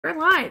We're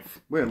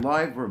live. We're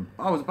live.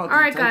 I was about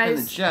to type in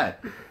the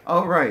chat.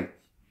 All right.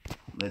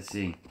 Let's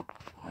see.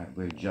 All right,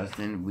 we're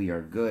Justin. We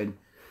are good.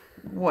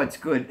 What's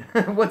good?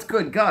 What's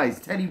good, guys?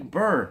 Teddy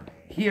Burr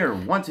here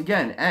once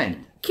again,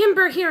 and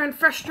Kimber here and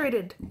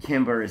frustrated.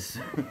 Kimber is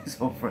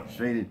so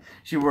frustrated.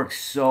 She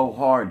works so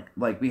hard.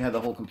 Like, we had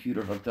the whole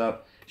computer hooked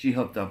up. She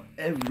hooked up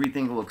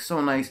everything. It looks so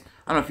nice.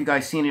 I don't know if you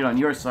guys seen it on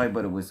your side,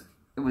 but it was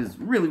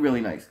really,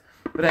 really nice.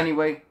 But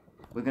anyway,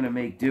 we're gonna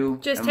make do.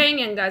 Just hang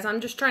in, guys.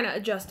 I'm just trying to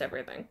adjust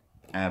everything.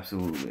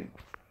 Absolutely.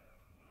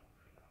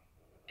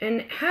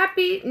 And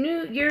Happy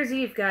New Year's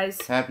Eve,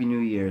 guys. Happy New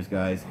Year's,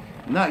 guys.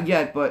 Not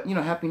yet, but, you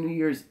know, Happy New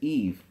Year's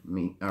Eve.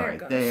 All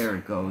right, there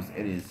it goes.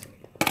 It is.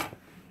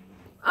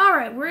 All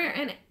right,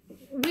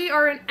 we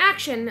are in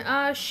action.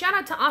 Shout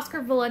out to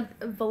Oscar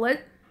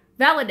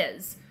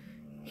Valadez.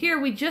 Here,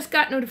 we just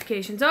got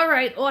notifications. All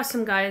right,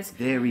 awesome, guys.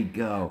 There we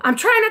go. I'm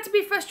trying not to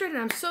be frustrated.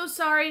 I'm so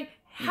sorry.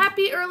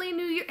 Happy early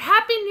New Year.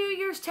 Happy New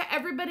Year's to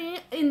everybody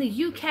in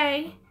the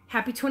UK.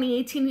 Happy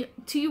 2018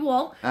 to you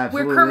all.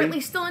 Absolutely. We're currently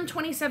still in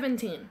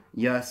 2017.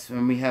 Yes,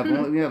 and we have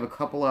a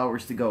couple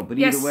hours to go. But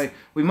either way,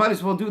 we might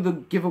as well do the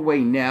giveaway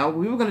now.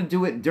 We were going to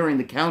do it during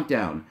the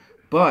countdown,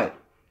 but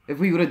if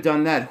we would have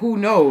done that, who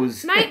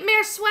knows?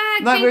 Nightmare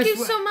Swag, thank you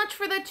so much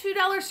for the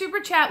 $2 super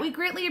chat. We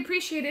greatly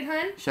appreciate it,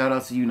 hun. Shout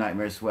out to you,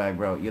 Nightmare Swag,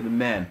 bro. You're the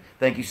man.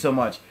 Thank you so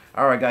much.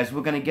 All right, guys,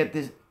 we're going to get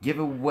this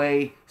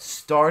giveaway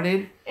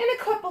started in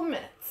a couple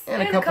minutes. In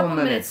a couple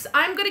minutes.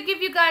 I'm going to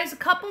give you guys a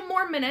couple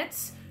more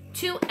minutes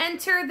to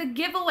enter the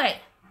giveaway.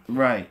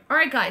 Right. All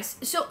right, guys.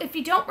 So if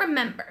you don't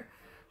remember,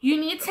 you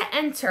need to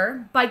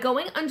enter by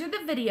going under the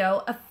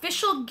video,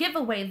 official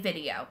giveaway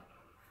video.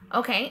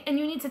 Okay? And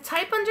you need to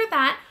type under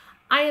that,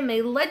 I am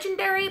a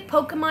legendary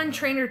Pokemon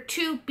trainer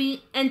to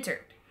be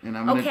entered. And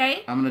I'm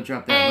gonna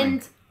drop that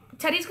link. And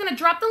Teddy's going to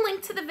drop the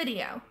link to the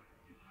video.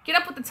 Get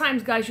up with the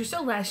times, guys. You're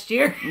so last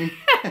year.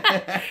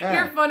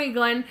 You're funny,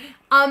 Glenn.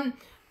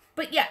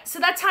 But yeah, so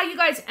that's how you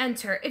guys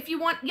enter. If you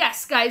want,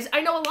 yes, guys,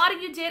 I know a lot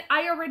of you did.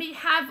 I already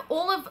have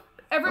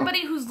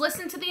everybody who's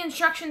listened to the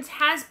instructions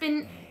has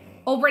been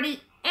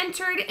already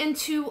entered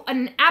into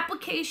an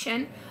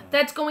application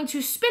that's going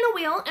to spin a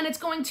wheel and it's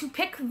going to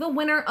pick the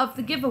winner of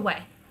the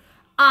giveaway.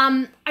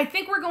 I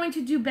think we're going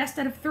to do best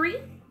out of 3.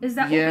 Is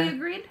that what we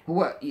agreed?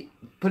 What?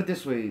 Put it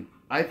this way.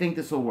 I think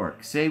this will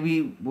work. Say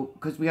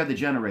because we have the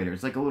generator.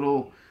 It's like a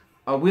little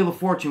Wheel of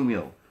Fortune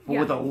wheel, but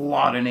with a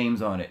lot of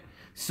names on it.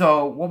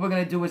 So what we're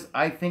going to do is,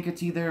 I think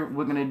it's either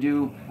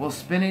we'll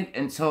spin it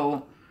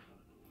until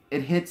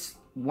it hits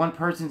one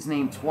person's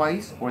name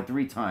twice or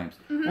 3 times.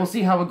 We'll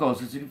see how it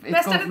goes.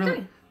 Best out of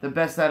 3. The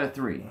best out of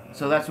 3.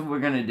 So that's what we're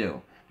going to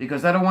do.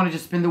 Because I don't want to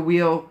just spin the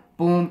wheel,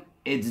 boom,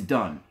 it's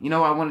done. You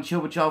know, I want to chill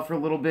with y'all for a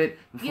little bit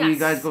before you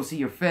guys go see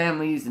your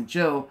families and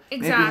chill.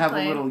 Exactly. Maybe have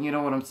a little, you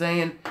know what I'm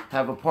saying?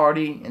 Have a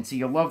party and see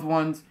your loved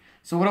ones.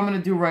 So what I'm going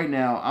to do right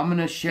now, I'm going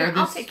to share this.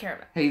 I'll take care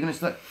of it. Hey, you're going to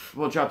start.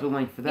 We'll drop the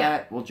link for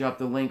that. We'll drop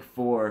the link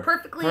for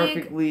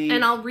Perfectly.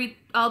 And I'll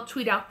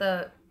tweet out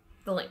the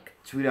link.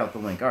 Tweet out the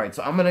link. All right.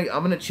 So I'm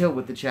going to chill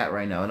with the chat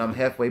right now, and I'm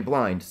halfway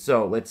blind.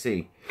 So let's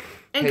see.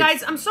 And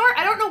guys, I'm sorry,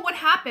 I don't know what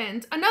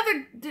happened.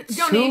 Another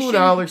donation.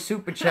 $2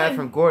 super chat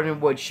from Gordon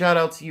Wood. Shout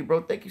out to you,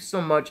 bro. Thank you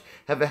so much.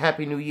 Have a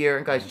happy new year.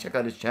 And guys, check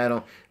out his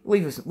channel.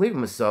 Leave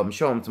him a sub and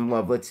show him some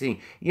love. Let's see.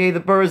 Yay,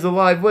 the Burr is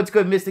alive. What's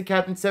good, Mr.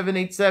 Captain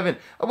 787?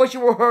 I wish you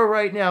were her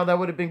right now. That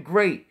would have been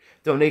great.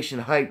 Donation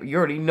hype. You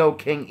already know,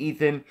 King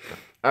Ethan.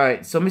 All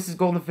right, so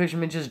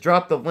Mrs.GoldenFisherman just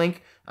dropped the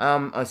link.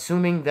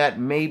 Assuming that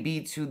may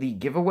be to the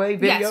giveaway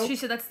video. Yes, she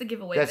said that's the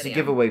giveaway video. That's the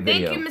giveaway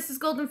video. Thank you,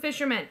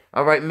 Mrs.GoldenFisherman.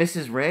 All right, Miss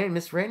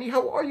Randy,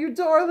 how are you,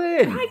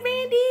 darling? Hi,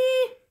 Randy.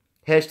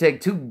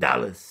 Hashtag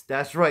 $2.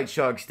 That's right,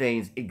 Shark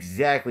Stains.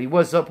 Exactly.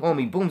 What's up,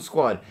 homie? Boom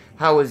Squad.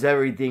 How is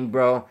everything,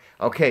 bro?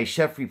 Okay,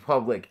 Chef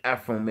Republic,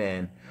 Afro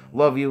Man.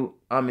 Love you.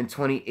 I'm in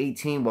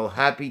 2018. Well,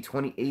 happy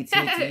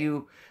 2018 to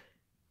you.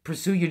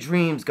 Pursue your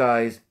dreams,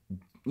 guys.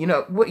 You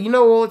know what? You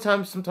know, all the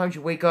time, sometimes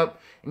you wake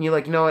up and you're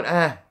like, you know what?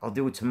 I'll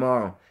do it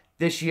tomorrow.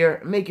 This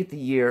year, make it the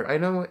year. I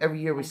know every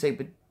year we say,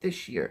 but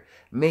this year,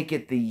 make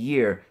it the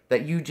year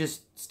that you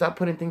just stop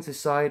putting things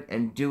aside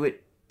and do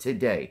it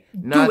today.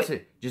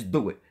 Just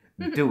do it.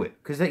 Do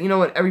it. Because you know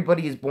what?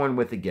 Everybody is born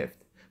with a gift.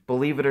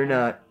 Believe it or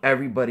not,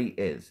 everybody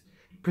is.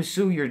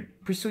 Pursue your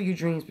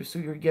dreams, pursue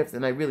your gift,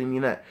 and I really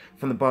mean that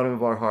from the bottom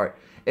of our heart.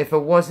 If it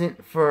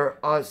wasn't for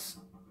us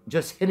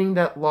just hitting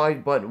that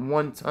live button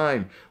one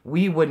time,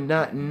 we would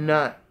not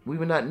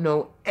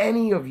know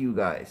any of you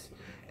guys,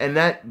 and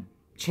that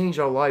changed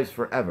our lives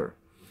forever,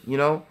 you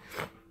know.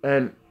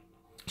 And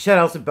shout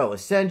outs to Bella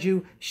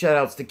Senju, shout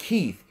outs to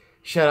Keith,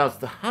 shout outs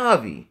to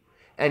Javi,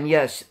 and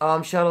yes,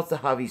 shout outs to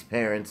Javi's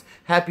parents.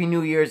 Happy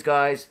New Year's,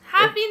 guys.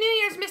 Happy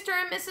New Year's, Mr.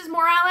 and Mrs.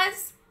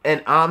 Morales.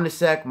 And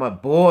Omnisec, my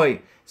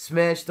boy.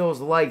 Smash those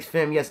likes,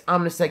 fam. Yes,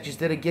 Omnisec just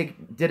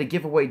did a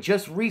giveaway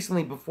just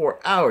recently before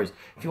ours.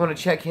 If you want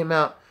to check him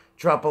out,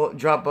 drop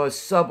a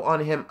sub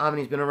on him.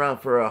 Omni's been around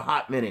for a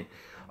hot minute.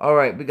 All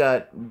right, we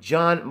got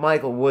John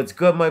Michael Woods.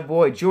 Good, my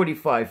boy.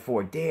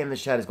 Jordy54. Damn, the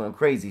chat is going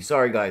crazy.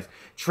 Sorry, guys.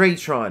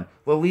 Traytron.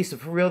 Lalisa,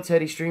 for real,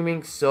 Teddy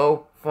streaming.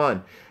 So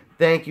fun.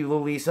 Thank you,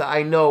 Llissa.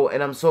 I know,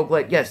 and I'm so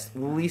glad. Yes,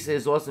 Llissa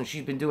is awesome.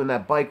 She's been doing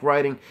that bike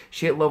riding.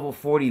 She hit level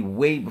 40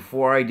 way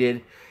before I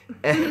did.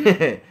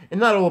 And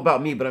not all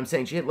about me, but I'm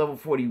saying she hit level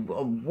 40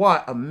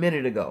 a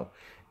minute ago.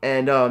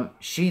 And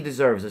she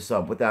deserves a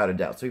sub, without a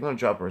doubt. So you're going to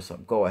drop her a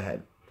sub. Go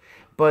ahead.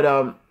 But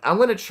I'm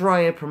going to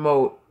try and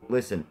promote,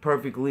 listen,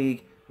 Perfect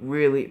League,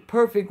 really,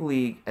 Perfect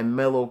League and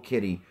Mellow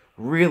Kitty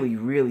really,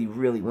 really,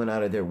 really went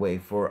out of their way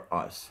for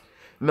us.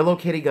 Mellow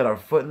Kitty got our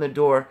foot in the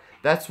door.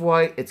 That's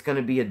why it's going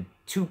to be a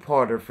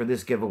two-parter for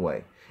this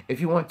giveaway. If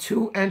you want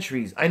 2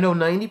 entries, I know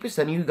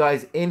 90% of you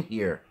guys in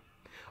here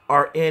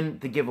are in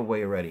the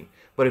giveaway already.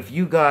 But if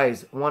you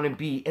guys want to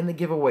be in the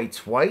giveaway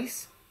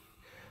twice,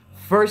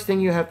 first thing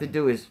you have to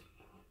do is,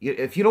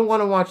 if you don't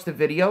want to watch the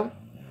video,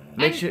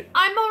 make sure...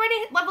 I'm already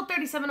level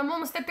 37. I'm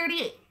almost at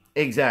 38.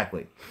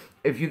 Exactly.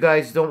 If you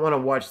guys don't want to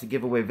watch the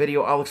giveaway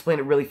video, I'll explain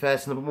it really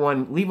fast. Number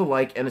 1, leave a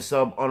like and a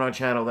sub on our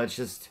channel. That's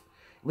just...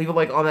 Leave a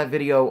like on that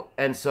video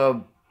and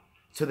sub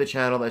to the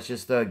channel. That's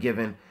just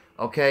given.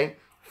 Okay?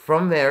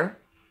 From there,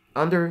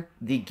 under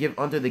the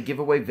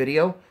giveaway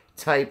video,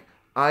 type,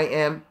 I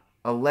am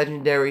a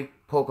legendary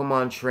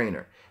Pokemon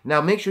trainer.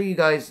 Now, make sure you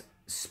guys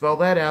spell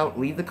that out.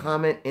 Leave the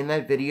comment in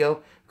that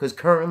video, because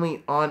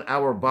currently on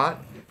our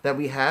bot that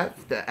we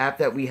have, the app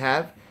that we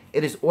have,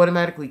 it is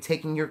automatically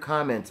taking your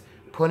comments,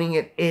 putting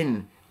it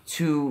in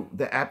to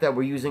the app that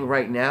we're using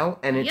right now,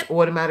 and it's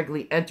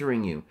automatically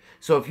entering you.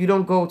 So if you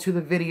don't go to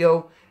the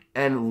video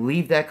and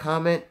leave that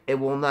comment, it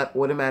will not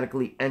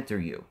automatically enter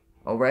you.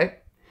 All right?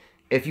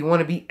 If you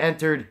want to be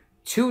entered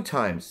 2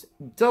 times,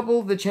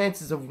 double the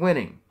chances of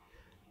winning,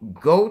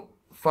 go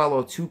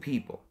follow 2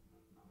 people.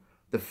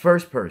 The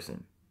first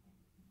person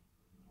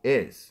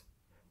is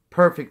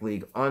Perfect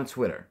League on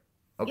Twitter.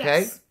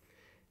 Okay? Yes.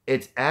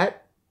 It's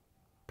at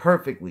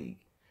Perfect League.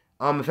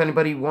 If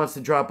anybody wants to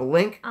drop a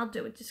link, I'll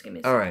do it. Just give me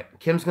a second. all right.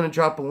 Kim's going to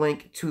drop a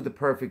link to the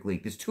Perfect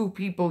League. There's 2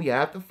 people you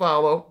have to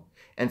follow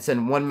and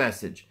send 1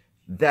 message.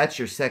 That's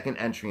your second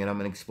entry, and I'm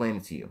going to explain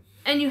it to you.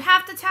 And you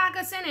have to tag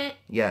us in it.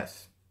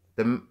 Yes.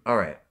 All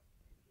right.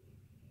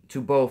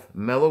 To both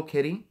Mellow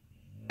Kitty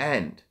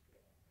and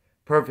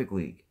Perfect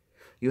League,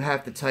 you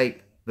have to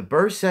type, the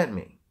Burr sent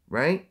me,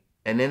 right?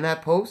 And in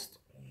that post,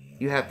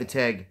 you have to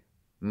tag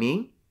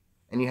me,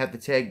 and you have to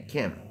tag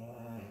Kim.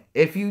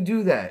 If you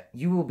do that,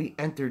 you will be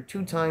entered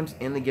 2 times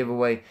in the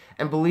giveaway.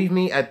 And believe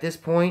me, at this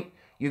point,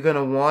 you're going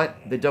to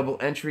want the double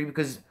entry,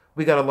 because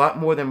we got a lot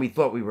more than we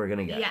thought we were going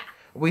to get. Yeah.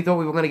 We thought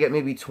we were going to get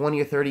maybe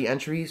 20 or 30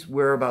 entries.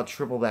 We're about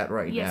triple that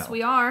right now. Yes,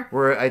 we are.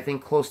 We're, I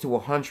think, close to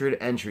 100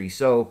 entries.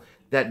 So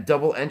that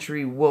double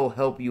entry will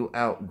help you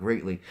out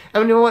greatly.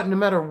 And you know what? No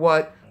matter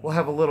what, we'll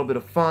have a little bit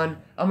of fun.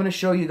 I'm going to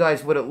show you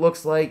guys what it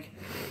looks like.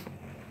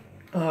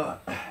 And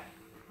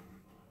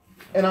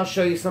I'll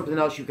show you something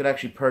else you could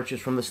actually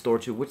purchase from the store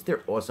too, which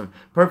they're awesome.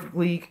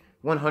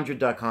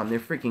 PerfectLeague100.com. They're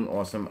freaking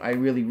awesome. I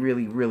really,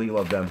 really, really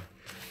love them.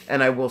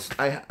 And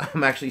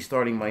I'm actually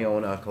starting my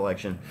own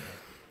collection.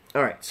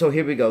 All right, so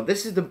here we go.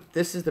 This is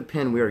the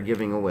pin we are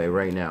giving away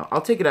right now.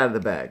 I'll take it out of the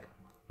bag.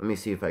 Let me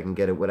see if I can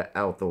get it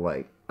without the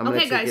light.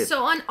 Okay, guys,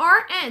 so on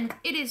our end,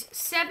 it is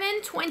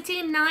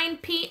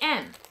 7:29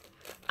 p.m.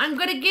 I'm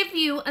going to give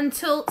you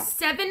until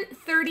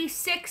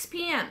 7:36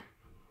 p.m.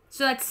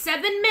 So that's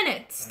 7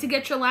 minutes to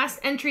get your last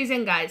entries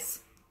in,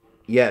 guys.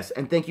 Yes,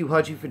 and thank you,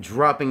 Hudgy, for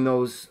dropping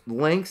those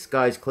links.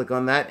 Guys, click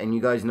on that, and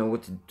you guys know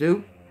what to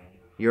do.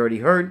 You already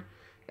heard.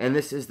 And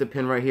this is the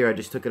pin right here. I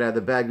just took it out of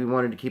the bag. We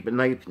wanted to keep it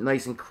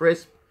nice and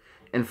crisp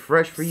and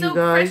fresh for you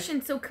guys. So fresh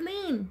and so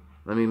clean.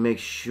 Let me make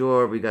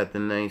sure we got the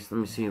nice... Let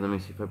me see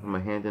if I put my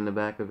hand in the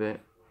back of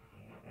it.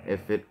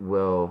 If it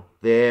will...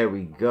 There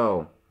we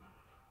go.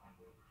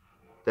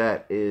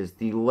 That is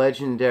the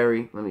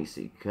legendary... Let me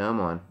see.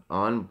 Come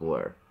on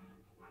Blur.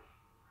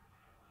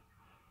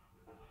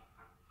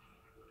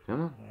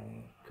 Come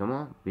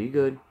on. Be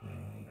good.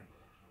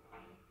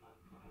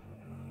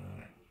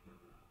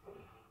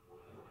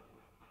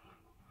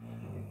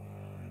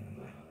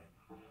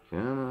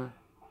 Come on.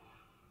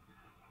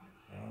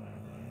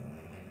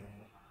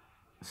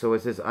 So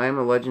it says, I am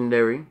a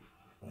legendary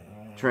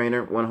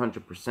trainer,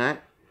 100%.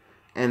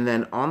 And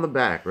then on the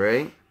back,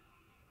 right,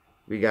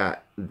 we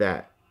got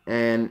that.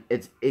 And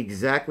it's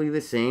exactly the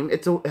same.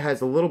 It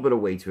has a little bit of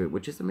weight to it,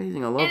 which is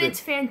amazing. I love it. And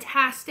it's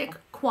fantastic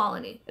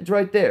quality. It's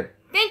right there.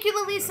 Thank you,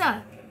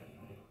 Llissa.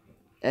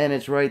 And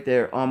it's right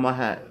there on my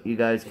hat. You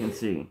guys can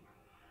see.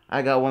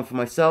 I got one for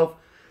myself.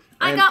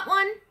 I got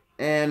one.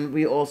 And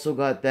we also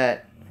got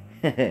that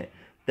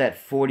that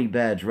 40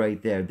 badge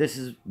right there. This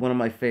is one of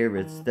my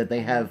favorites that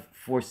they have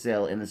for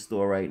sale in the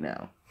store right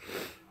now.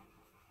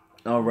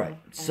 All right.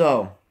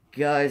 So,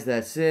 guys,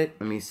 that's it.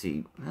 Let me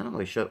see. How do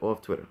I shut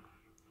off Twitter?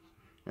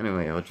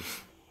 Anyway, I'll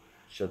just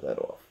shut that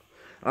off.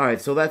 All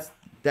right. So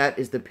that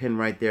is the pin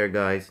right there,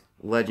 guys.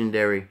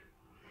 Legendary.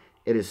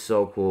 It is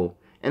so cool.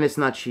 And it's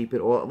not cheap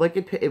at all. Like,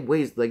 it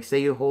weighs, like, say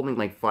you're holding,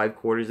 like, 5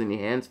 quarters in your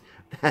hands.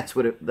 That's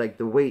what it, like,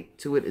 the weight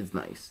to it is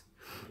nice.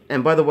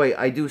 And by the way,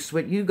 I do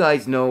switch. You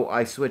guys know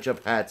I switch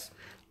up hats.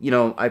 You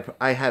know,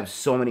 I have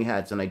so many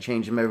hats, and I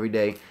change them every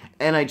day.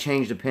 And I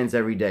change the pins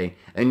every day.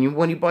 And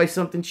when you buy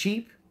something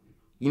cheap,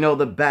 you know,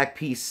 the back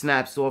piece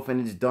snaps off and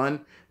it's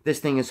done. This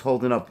thing is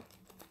holding up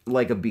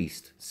like a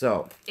beast.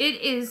 So it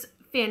is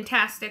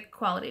fantastic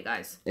quality,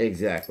 guys.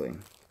 Exactly.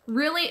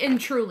 Really and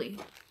truly.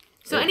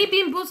 So any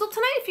Bean Boozled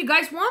tonight, if you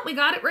guys want, we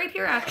got it right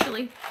here,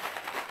 actually.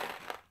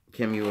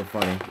 Kim, you were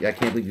funny. Yeah, I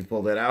can't believe you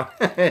pulled that out.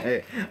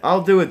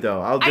 I'll do it,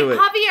 though. I'll do it.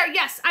 Javier,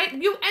 yes.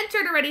 You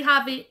entered already,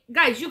 Javi.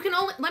 Guys, you can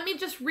only... Let me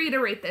just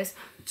reiterate this.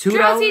 $2?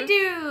 Drowsy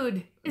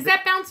Dude. Is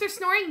that Bouncer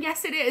snoring?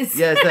 Yes, it is.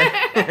 Yes,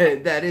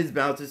 that is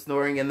Bouncer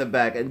snoring in the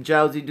back. And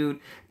Drowsy Dude,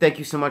 thank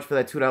you so much for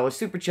that $2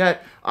 super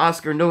chat.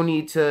 Oscar, no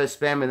need to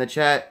spam in the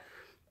chat.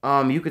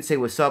 You could say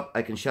what's up.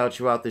 I can shout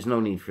you out. There's no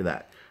need for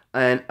that.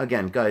 And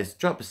again, guys,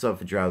 drop a sub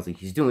for Drowsy.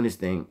 He's doing his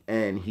thing,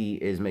 and he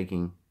is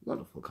making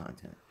wonderful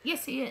content.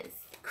 Yes, he is.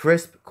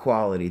 Crisp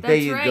quality. That's there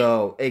you right.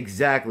 go.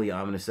 Exactly,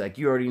 Omnisec.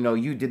 You already know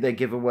you did that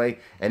giveaway,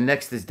 and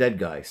next is Dead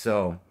Guy.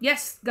 So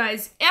yes,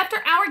 guys. After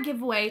our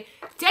giveaway,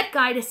 Dead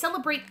Guy, to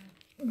celebrate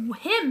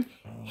him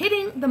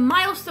hitting the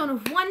milestone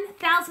of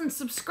 1,000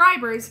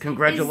 subscribers.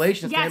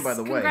 Congratulations to him, by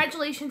the way.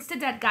 Congratulations to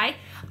Dead Guy.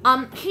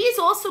 He's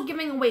also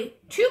giving away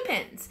 2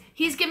 pins.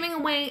 He's giving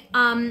away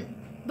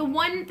the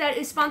one that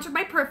is sponsored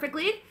by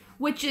Perfectly,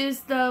 which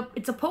is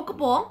it's a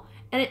Pokeball,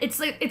 and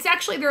it's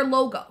actually their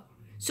logo.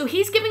 So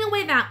he's giving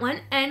away that one,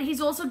 and he's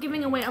also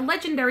giving away a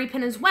legendary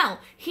pin as well.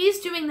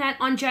 He's doing that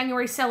on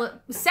January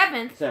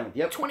 7th,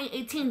 yep.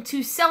 2018,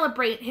 to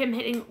celebrate him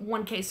hitting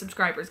 1K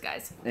subscribers,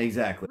 guys.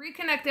 Exactly.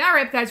 Reconnecting. All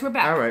right, guys, we're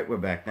back. All right, we're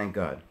back. Thank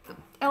God.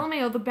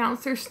 LMAO, the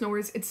bouncer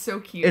snores. It's so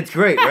cute. It's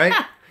great, right?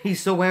 He's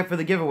so waiting for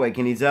the giveaway.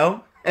 Can you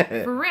tell?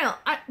 For real.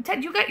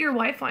 Ted, you got your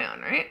Wi-Fi on,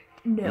 right?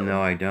 No.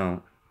 No, I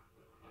don't.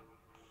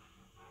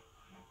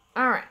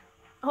 All right.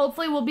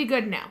 Hopefully we'll be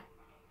good now.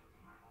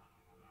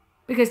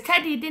 Because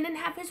Teddy didn't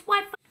have his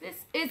Wi-Fi.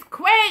 This is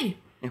Quay.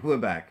 We're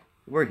back.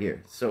 We're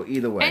here. So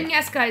either way. And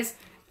yes, guys,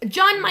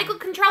 John Michael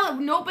Contrella,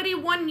 nobody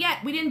won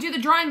yet. We didn't do the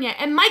drawing yet.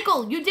 And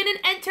Michael, you didn't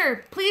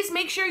enter. Please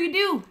make sure you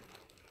do.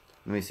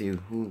 Let me see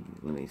who.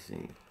 Let me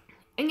see.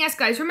 And yes,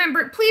 guys,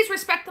 remember, please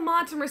respect the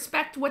mods and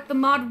respect what the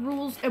mod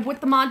rules and what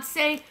the mods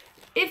say.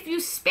 If you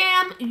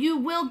spam, you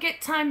will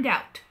get timed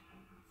out.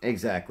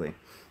 Exactly.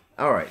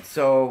 All right.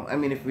 So, I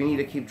mean, if we need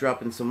to keep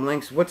dropping some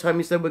links, what time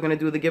you said we're going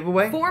to do the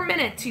giveaway? 4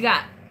 minutes you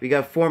got. We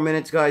got 4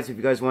 minutes, guys, if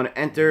you guys want to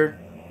enter.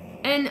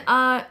 And,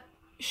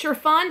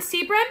 Sherfan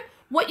Sebrim,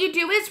 what you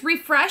do is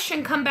refresh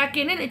and come back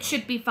in, and it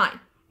should be fine.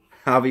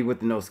 Javi with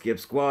the No Skip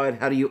Squad.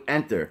 How do you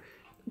enter?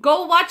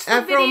 Go watch the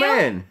Afro video.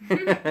 Man.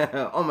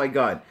 Oh, my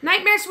God.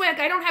 Nightmare Swag,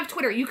 I don't have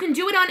Twitter. You can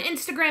do it on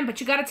Instagram,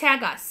 but you got to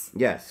tag us.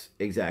 Yes,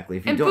 exactly.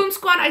 If you and don't... Boom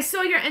Squad, I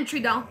saw your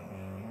entry, doll.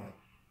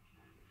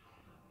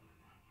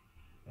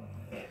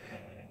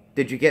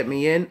 Did you get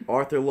me in,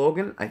 Arthur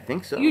Logan? I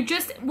think so. You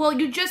just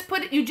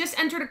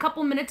entered a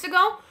couple minutes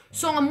ago,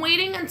 so I'm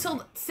waiting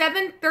until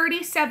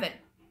 7:37,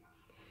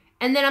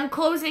 and then I'm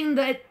closing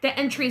the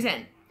entries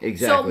in.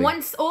 Exactly. So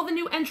once all the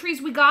new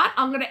entries we got,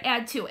 I'm gonna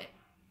add to it.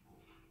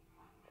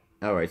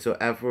 All right. So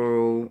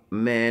Afro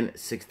Man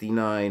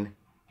 69.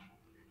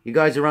 You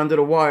guys are under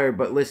the wire,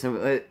 but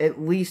listen.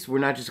 At least we're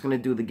not just gonna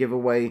do the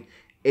giveaway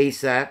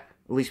ASAP.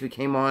 At least we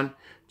came on,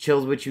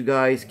 chilled with you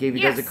guys, gave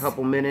you guys a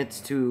couple minutes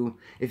to,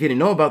 if you didn't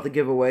know about the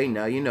giveaway,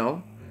 now you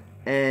know.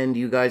 And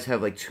you guys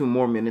have like 2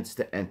 more minutes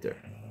to enter.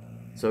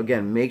 So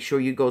again, make sure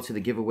you go to the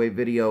giveaway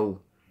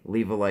video,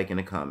 leave a like and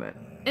a comment.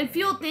 And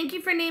Fuel, thank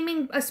you for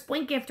naming a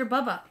Splink after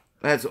Bubba.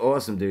 That's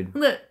awesome, dude.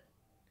 Look.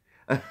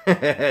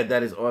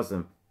 That is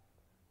awesome.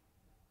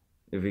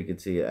 If you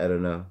could see it, I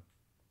don't know.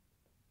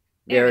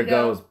 There it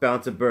goes.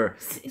 Bouncer Burr.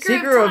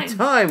 Seeker of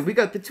Time. We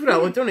got the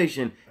 $2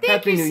 donation.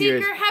 Happy New Year.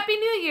 Year's. Happy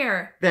New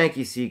Year. Thank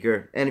you,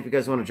 Seeker. And if you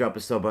guys want to drop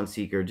a sub on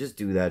Seeker, just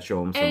do that.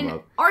 Show him some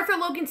love. Arthur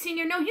Logan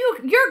Sr., no,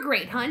 you're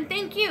great, hun.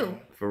 Thank you.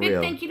 For Big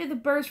real. thank you to the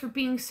Burrs for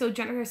being so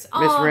generous.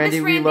 Miss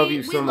Randy, we love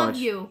you so much.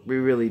 We love you. We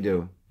really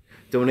do.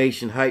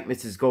 Donation hype,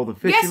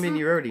 Mrs.GoldenFisherman,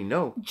 you already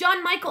know.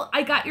 John Michael,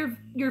 I got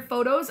your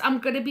photos. I'm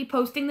going to be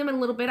posting them in a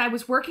little bit. I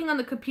was working on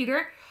the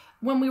computer.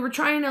 When we were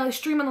trying to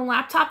stream on the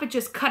laptop, it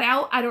just cut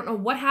out. I don't know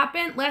what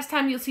happened. Last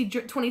time you'll see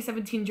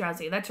 2017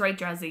 Drowsy. That's right,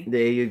 Drowsy.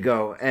 There you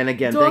go. And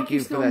again, dog thank you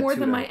for that. Dog more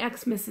than my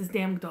ex, Mrs.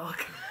 Damn Dog.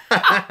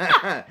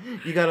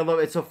 You gotta love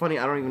it. It's so funny.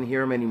 I don't even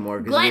hear him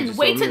anymore. Glenn,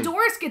 wait till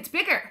Doris gets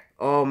bigger.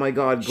 Oh my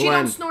God, Glenn. She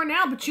don't snore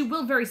now, but she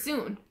will very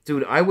soon.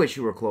 Dude, I wish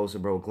you were closer,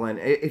 bro. Glenn,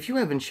 if you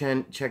haven't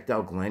checked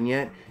out Glenn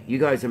yet, you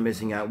guys are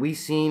missing out. We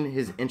seen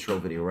his intro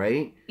video,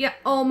 right? Yeah.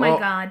 Oh my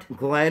God.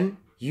 Glenn,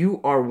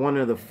 you are one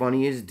of the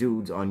funniest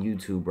dudes on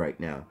YouTube right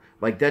now.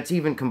 Like, that's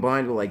even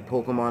combined with, like,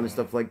 Pokemon and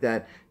stuff like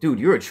that. Dude,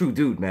 you're a true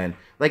dude, man.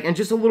 Like, and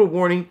just a little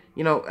warning,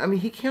 you know, I mean,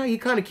 he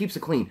kind of keeps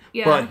it clean.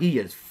 Yeah. But he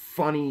is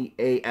funny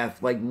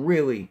AF. Like,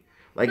 really.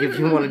 Like, if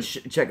you want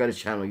to check out his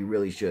channel, you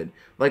really should.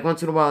 Like,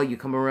 once in a while, you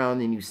come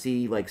around and you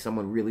see, like,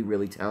 someone really,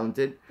 really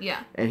talented.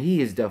 Yeah. And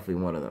he is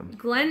definitely one of them.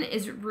 Glenn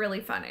is really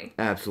funny.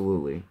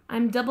 Absolutely.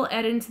 I'm double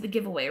added into the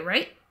giveaway,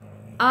 right?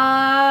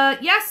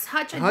 Yes,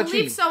 Hutch, I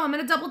believe so. I'm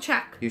going to double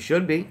check. You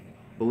should be.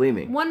 Believe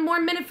me. 1 more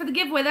minute for the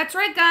giveaway. That's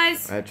right,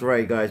 guys. That's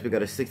right, guys. We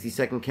got a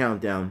 60-second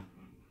countdown.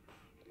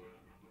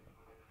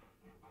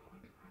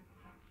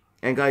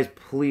 And guys,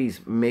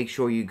 please make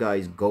sure you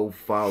guys go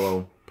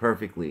follow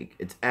Perfect League.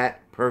 It's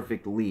at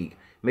Perfect League.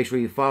 Make sure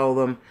you follow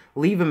them.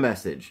 Leave a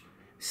message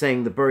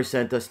saying the Burr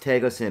sent us.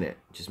 Tag us in it.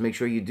 Just make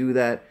sure you do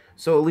that,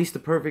 so at least the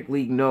Perfect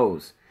League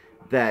knows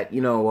that,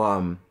 you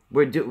know,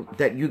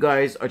 that you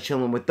guys are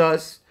chilling with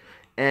us,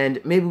 and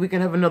maybe we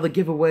can have another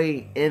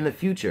giveaway in the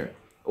future.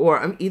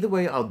 Or either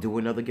way, I'll do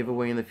another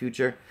giveaway in the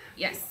future.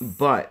 Yes.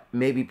 But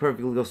maybe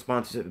Perfect League will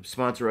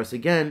sponsor us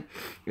again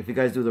if you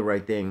guys do the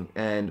right thing,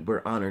 and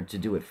we're honored to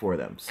do it for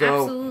them.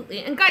 So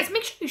absolutely. And guys,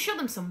 make sure you show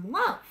them some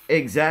love.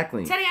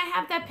 Exactly. Teddy, I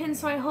have that pin,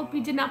 so I hope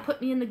you did not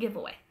put me in the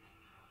giveaway.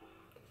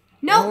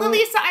 No,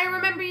 Llissa, I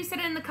remember you said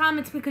it in the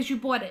comments because you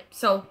bought it.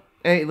 So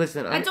hey,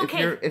 listen, that's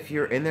okay. If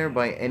you're in there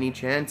by any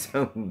chance,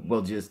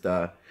 we'll just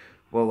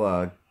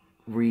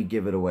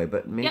re-give it away,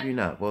 but maybe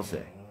not. We'll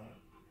see.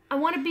 I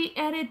want to be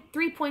added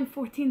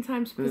 3.14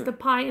 times because the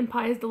pie and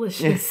pie is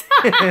delicious.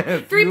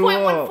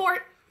 3.14.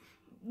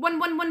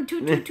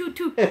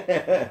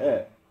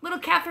 1112222. Little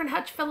Catherine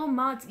Hutch, fellow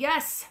mods.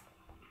 Yes.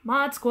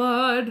 Mod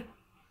Squad.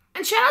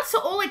 And shout outs to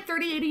all like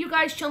 38 of you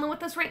guys chilling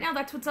with us right now.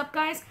 That's what's up,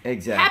 guys.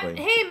 Exactly.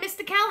 Hey,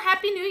 Mr. Cal,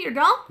 Happy New Year,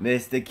 doll.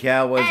 Mr.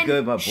 Cal was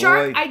good, my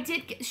boy.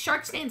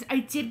 Shark Stains, I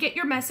did get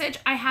your message.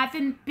 I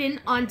haven't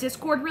been on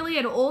Discord really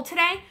at all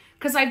today,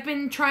 because I've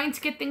been trying to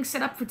get things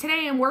set up for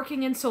today and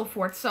working and so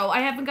forth. So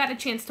I haven't got a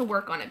chance to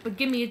work on it. But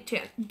give me a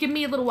chance. Give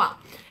me a little while.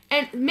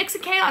 And Mix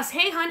of Chaos.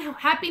 Hey, hun.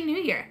 Happy New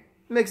Year.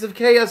 Mix of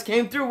Chaos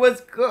came through. What's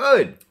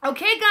good?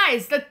 Okay,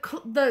 guys.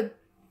 The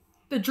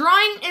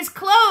drawing is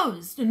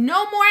closed.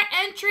 No more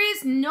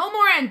entries. No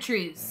more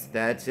entries.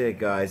 That's it,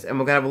 guys. And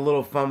we're going to have a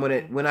little fun with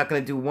it. We're not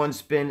going to do one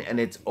spin and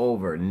it's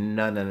over.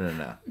 No.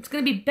 It's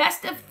going to be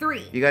best of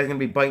 3. You guys are going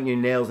to be biting your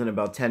nails in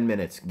about 10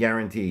 minutes.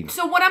 Guaranteed.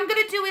 So what I'm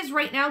going to do is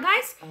right now,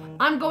 guys,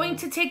 I'm going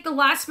to take the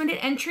last minute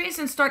entries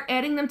and start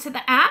adding them to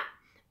the app.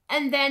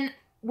 And then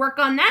work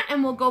on that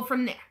and we'll go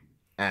from there.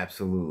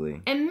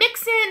 Absolutely. And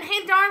Mixin,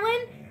 hey,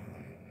 darling.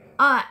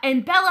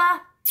 And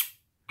Bella.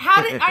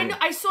 How did I know?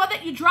 I saw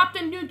that you dropped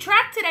a new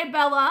track today,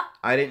 Bella.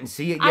 I didn't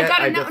see it yet.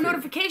 I got a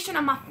notification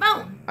on my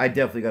phone. I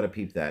definitely got to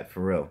peep that,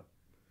 for real.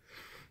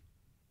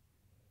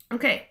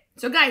 Okay,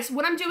 so guys,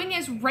 what I'm doing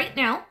is right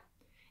now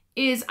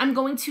is I'm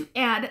going to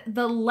add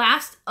the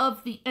last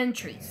of the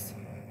entries.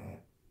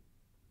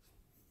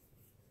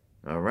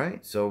 All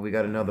right, so we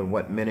got another,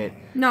 what, minute?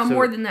 No,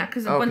 more than that,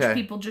 because a bunch of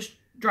people just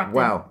dropped in.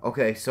 Wow,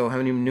 okay, so how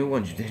many new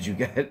ones did you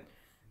get?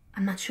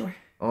 I'm not sure.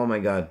 Oh my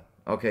god.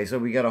 Okay, so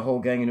we got a whole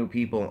gang of new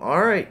people.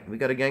 All right, we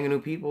got a gang of new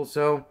people,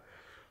 so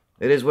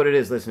it is what it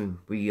is. Listen,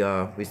 we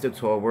stick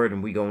to our word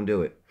and we gonna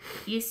do it.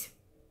 Yes.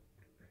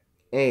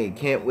 Hey,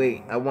 can't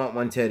wait. I want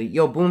one, Teddy.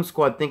 Yo, Boom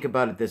Squad, think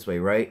about it this way,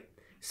 right?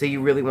 Say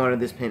you really wanted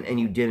this pin and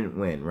you didn't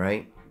win,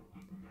 right?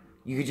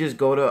 You could just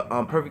go to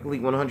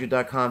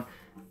perfectleague100.com.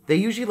 They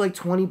usually like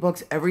 20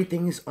 bucks.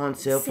 Everything is on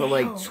sale for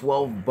like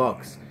 12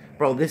 bucks.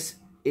 Bro, this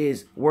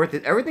is worth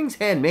it. Everything's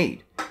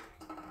handmade.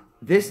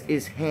 This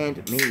is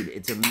handmade.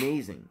 It's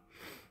amazing.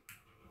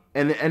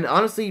 And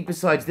honestly,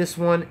 besides this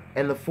one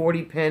and the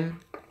 40 pin,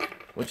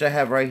 which I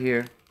have right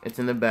here, it's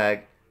in the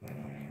bag.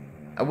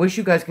 I wish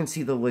you guys can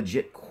see the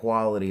legit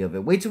quality of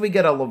it. Wait till we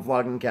get a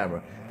vlogging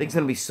camera. I think it's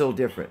going to be so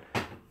different.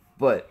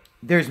 But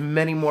there's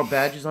many more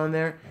badges on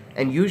there.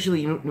 And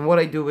usually, you know, what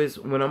I do is,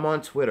 when I'm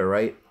on Twitter,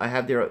 right, I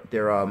have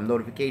their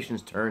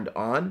notifications turned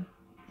on.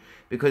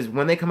 Because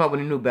when they come out with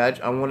a new badge,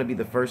 I want to be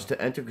the first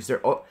to enter. Because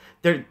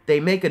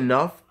they make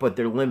enough, but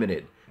they're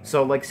limited.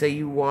 So, like, say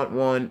you want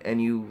one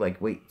and you, like,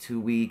 wait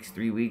 2 weeks,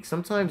 3 weeks.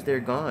 Sometimes they're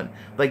gone.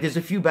 Like, there's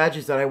a few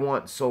badges that I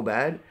want so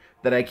bad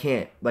that I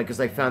can't. Like, because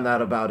I found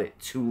out about it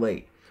too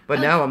late. But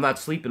now I'm not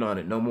sleeping on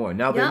it no more.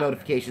 Now their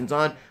notification's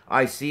on.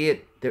 I see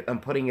it. I'm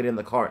putting it in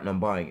the cart and I'm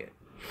buying it.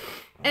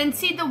 And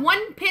see, the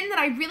one pin that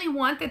I really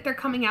want that they're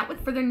coming out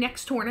with for their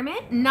next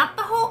tournament, not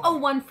the whole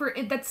one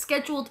that's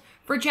scheduled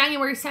for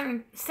January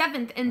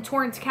 7th in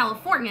Torrance,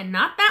 California.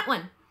 Not that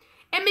one.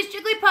 And Miss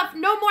Jigglypuff,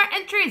 no more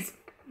entries.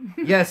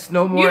 Yes,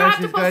 no more entries,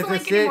 guys. You don't have to post the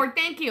link anymore.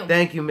 Thank you.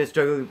 Thank you, Miss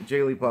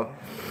Jigglypuff.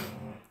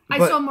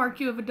 I saw Mark,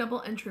 you have a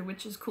double entry,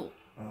 which is cool.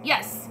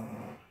 Yes.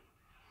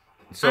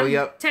 So,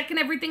 I'm checking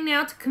everything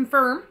now to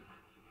confirm.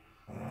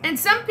 And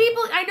some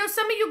people, I know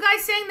some of you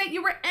guys saying that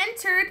you were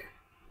entered,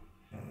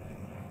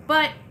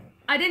 but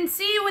I didn't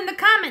see you in the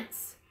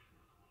comments.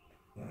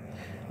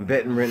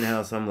 Betting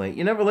Rittenhouse, I'm late.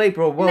 You're never late,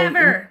 bro. Well,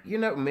 never. You're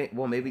not.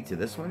 Well, maybe to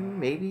this one,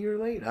 maybe you're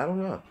late. I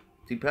don't know.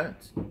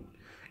 Depends.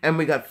 And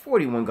we got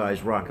 41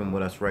 guys rocking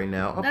with us right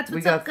now. That's what's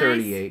we got up, guys.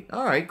 38.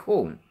 All right,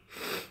 cool.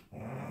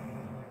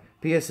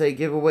 PSA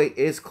giveaway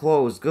is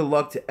closed. Good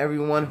luck to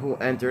everyone who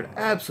entered.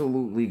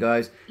 Absolutely,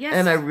 guys. Yes.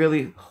 And I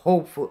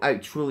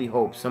truly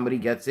hope somebody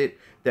gets it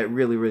that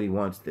really, really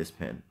wants this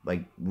pin.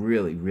 Like,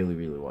 really, really,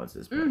 really wants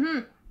this pin.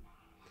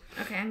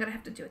 Mm-hmm. Okay, I'm going to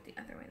have to do it the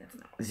other way. That's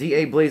not working.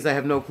 ZA Blaze, I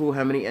have no clue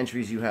how many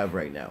entries you have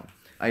right now.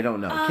 I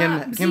don't know.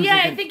 ZA,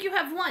 I think you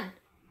have one.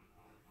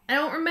 I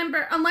don't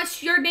remember,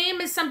 unless your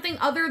name is something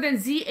other than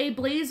ZA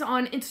Blaze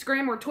on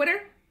Instagram or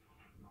Twitter.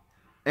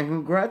 And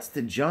congrats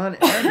to John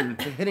M.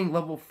 for hitting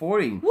level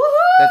 40. Woohoo!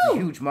 That's a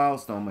huge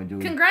milestone, my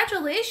dude.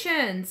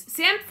 Congratulations.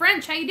 Sam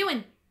French, how you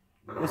doing?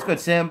 What's good,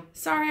 Sam?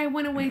 Sorry, I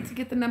went away to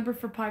get the number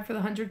for pi for the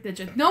 100th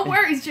digit. No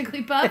worries,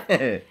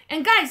 Jigglypuff.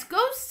 And guys,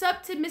 go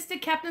sub to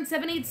Mystic Captain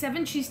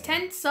 787. She's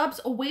 10 subs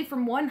away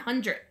from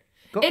 100.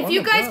 If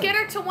you guys get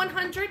her to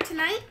 100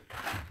 tonight,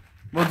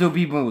 we'll do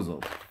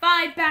Beanboozled.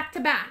 5 back to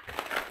back.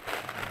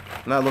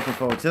 Not looking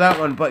forward to that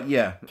one, but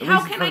yeah.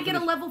 How can I get a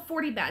level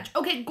 40 badge?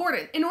 Okay,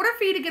 Gordon, in order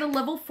for you to get a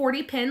level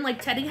 40 pin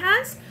like Teddy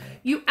has,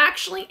 you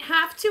actually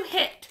have to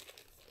hit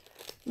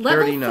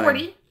level 39.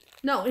 40.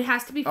 No, it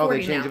has to be 40 now. Oh,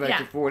 they changed it back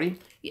to 40?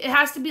 It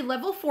has to be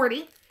level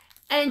 40.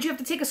 And you have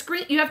to take a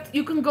screen.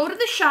 You can go to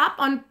the shop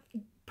on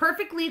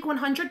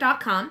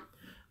perfectleague100.com.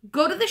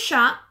 Go to the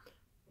shop,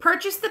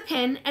 purchase the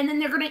pin, and then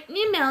they're going to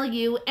email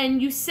you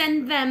and you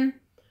send them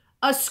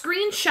a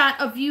screenshot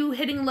of you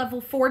hitting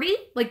level 40,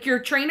 like your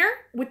trainer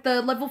with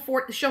the level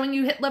 4 showing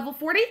you hit level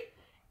 40,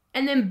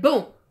 and then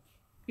boom,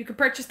 you can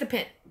purchase the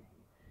pin.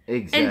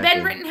 Exactly. And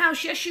Ben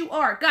Rittenhouse, yes you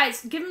are.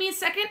 Guys, give me a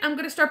second. I'm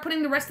going to start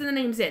putting the rest of the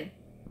names in.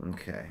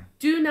 Okay.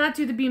 Do not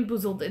do the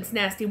Beanboozled. It's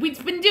nasty.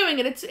 We've been doing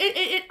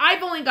it.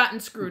 I've only gotten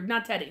screwed,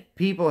 not Teddy.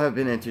 People have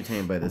been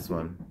entertained by this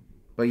one.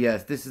 But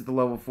yes, this is the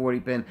level 40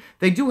 pin.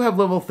 They do have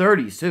level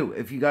 30s too,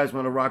 if you guys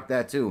want to rock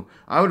that too.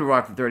 I would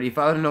rock the 30. If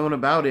I would have known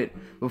about it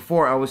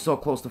before I was so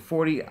close to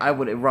 40, I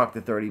would have rocked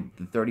the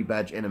 30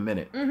 badge in a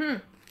minute. Mm-hmm.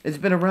 It's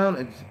been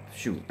around.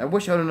 Shoot, I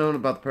wish I would have known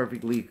about the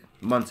Perfect League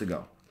months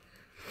ago.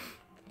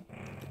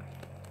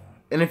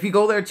 And if you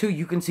go there too,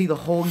 you can see the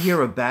whole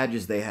year of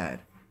badges they had.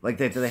 Like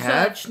they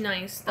have. Such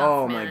nice stuff,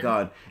 oh man. My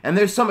god. And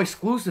there's some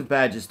exclusive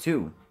badges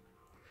too.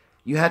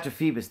 You had to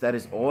Phoebus. That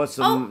is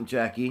awesome,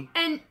 Jackie.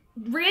 And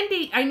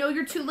Randy, I know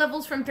you're 2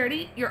 levels from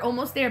 30. You're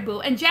almost there,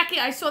 boo. And Jackie,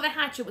 I saw the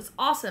hatch. It was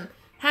awesome.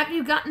 Have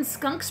you gotten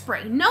skunk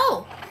spray?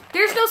 No.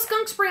 There's no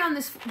skunk spray on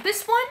this.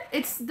 This one,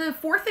 it's the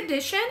 4th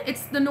edition.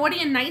 It's the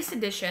Naughty and Nice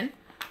edition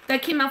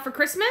that came out for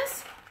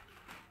Christmas.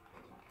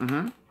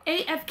 Mm-hmm.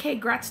 AFK,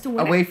 grats to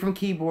winner. Away from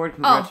keyboard.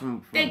 Congrats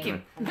thank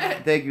you.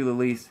 Thank you,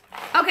 Lilise.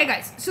 Okay,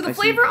 guys. So the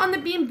flavor on the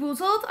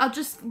Beanboozled, I'll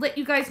just let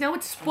you guys know.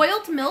 It's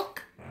spoiled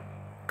milk,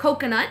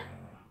 coconut,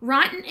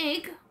 rotten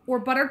egg or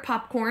buttered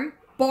popcorn,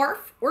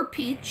 barf or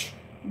peach,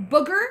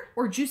 booger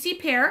or juicy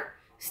pear,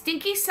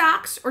 stinky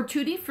socks or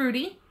tutti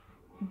frutti,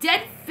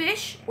 dead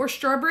fish or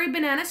strawberry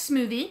banana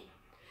smoothie,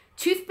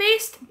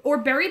 toothpaste or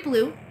berry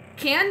blue,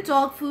 canned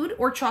dog food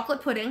or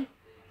chocolate pudding,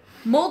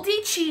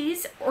 moldy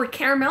cheese or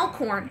caramel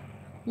corn,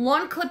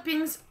 lawn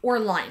clippings or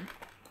lime.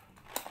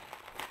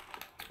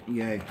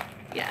 Yay.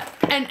 Yeah.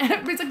 And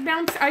it's like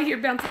bounce. I hear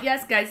bounce.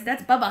 Yes, guys,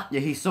 that's Bubba.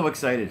 Yeah, he's so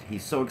excited.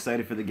 He's so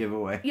excited for the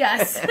giveaway.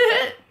 Yes.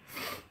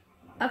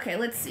 Okay,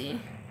 let's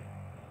see.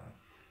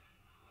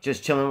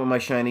 Just chilling with my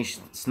shiny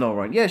snow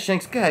run. Yeah,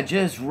 Shanks, go ahead.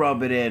 Just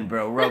rub it in,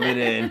 bro. Rub it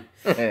in.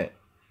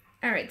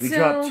 All right, we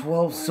dropped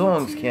 12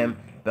 songs, Kim.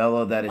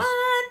 Bella, that is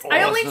what? Awesome.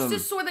 I only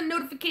just saw the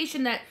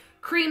notification that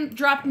Cream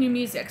dropped new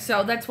music,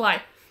 so that's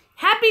why.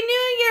 Happy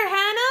New Year,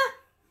 Hannah!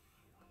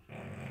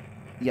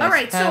 Yes, all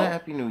right, Hannah, so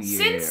Happy New Year.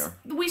 Since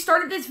we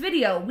started this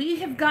video, we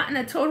have gotten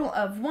a total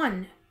of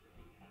 1,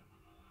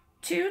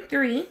 2,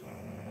 3,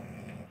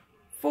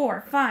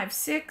 4, 5,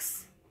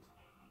 6.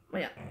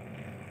 Wait up.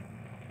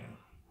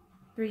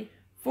 3,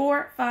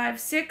 4, 5,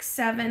 6,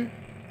 7,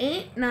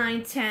 8,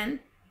 9, 10,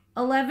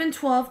 11,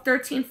 12,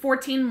 13,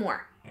 14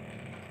 more.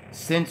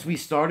 Since we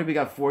started, we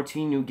got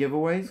 14 new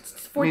giveaways.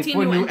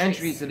 14 new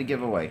entries to the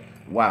giveaway.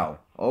 Wow.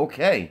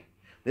 Okay.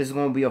 This is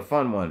going to be a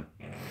fun one.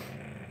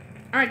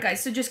 All right,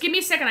 guys. So just give me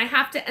a second. I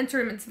have to enter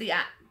them into the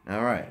app.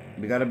 All right.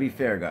 We got to be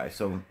fair, guys.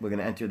 So we're going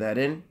to enter that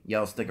in.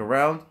 Y'all stick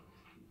around.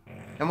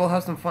 And we'll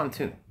have some fun,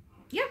 too.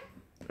 Yeah.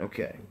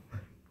 Okay.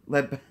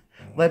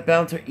 Let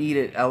Bouncer eat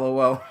it,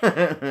 LOL.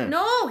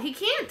 No, he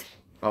can't.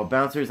 Oh,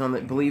 Bouncer's on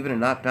the... Believe it or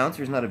not,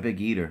 Bouncer's not a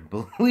big eater.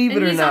 Believe it or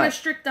not. And he's on a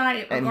strict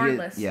diet,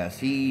 regardless. Yes,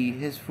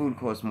 his food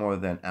costs more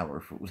than our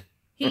food.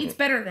 He eats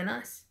better than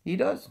us. He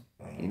does.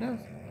 He does.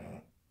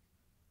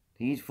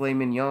 He eats filet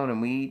mignon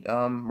and we eat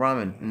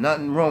ramen.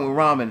 Nothing wrong with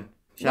ramen.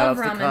 Shout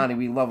out to Connie.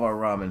 We love our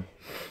ramen.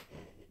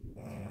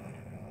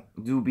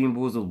 Do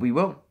Beanboozled. We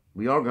will.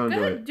 We are going to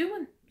do it. Do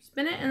one.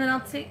 Spin it and then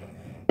I'll take...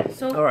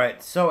 So. All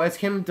right. So as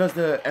Kim enters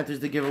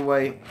the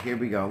giveaway, here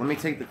we go. Let me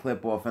take the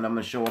clip off and I'm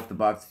going to show off the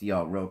box to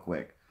y'all real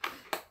quick.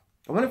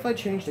 I wonder if I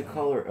change the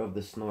color of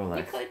the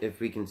Snorlax. If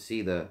we can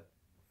see the...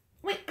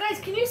 Wait, guys,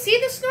 can you see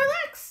the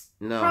Snorlax?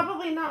 No.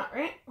 Probably not,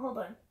 right? Hold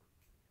on.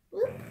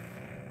 Whoop.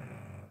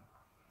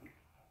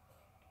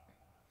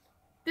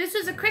 This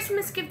was a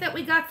Christmas gift that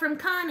we got from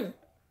Connie.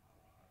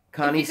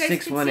 Connie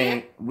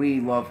 618. We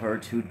love her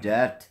to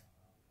death.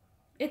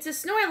 It's a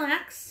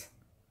Snorlax.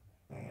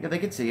 Yeah, they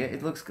can see it.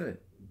 It looks good.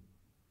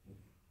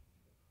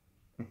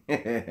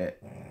 To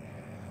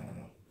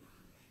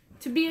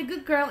be a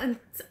good girl and...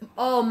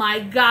 Oh my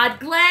God,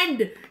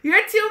 Glenn!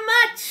 You're too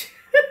much!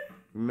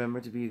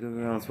 Remember to be a good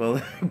girl as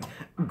well.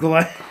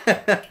 Glenn.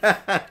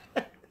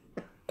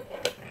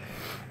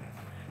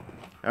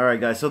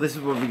 Alright, guys. So this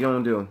is what we're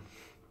going to do.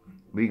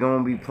 We're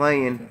going to be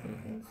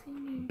playing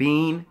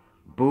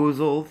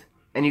Beanboozled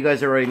And you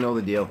guys already know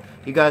the deal.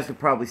 You guys could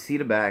probably see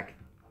the back.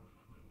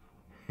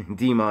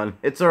 Demon.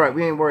 It's alright.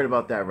 We ain't worried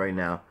about that right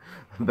now.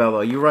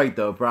 Bella, you're right,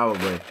 though.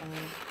 Probably.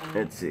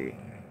 Let's see.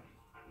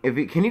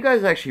 Can you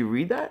guys actually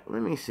read that?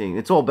 Let me see.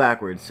 It's all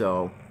backwards,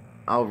 so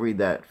I'll read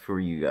that for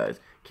you guys.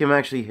 Kim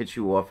actually hit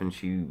you off, and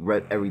she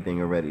read everything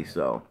already,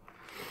 so.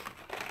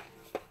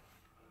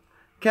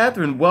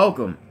 Catherine,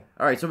 welcome.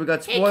 Alright, so we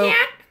got spoiled.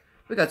 Hey,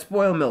 We got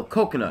spoiled milk,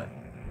 coconut,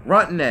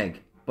 rotten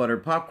egg,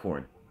 buttered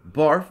popcorn,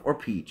 barf or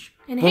peach.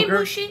 And booger, hey,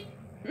 Bushy.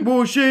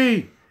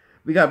 Bushy!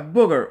 We got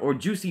booger or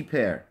juicy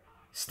pear,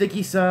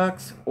 sticky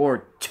socks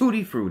or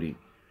tutti frutti,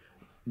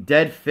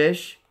 dead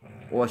fish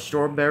or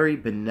strawberry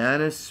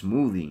banana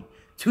smoothie,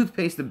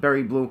 toothpaste of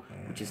berry blue,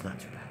 which is not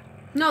too bad.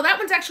 No, that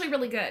one's actually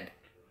really good.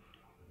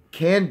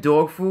 Canned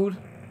dog food,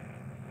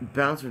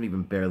 Bouncer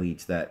even barely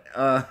eats that,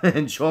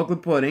 and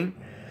chocolate pudding,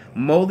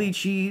 moldy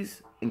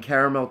cheese and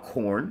caramel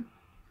corn,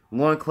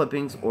 lawn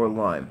clippings or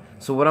lime.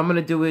 So what I'm going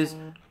to do is,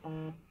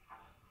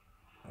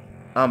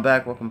 I'm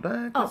back. Welcome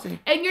back. Oh,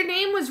 and your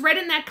name was read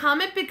in that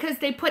comment because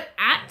they put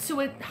 @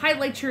 so it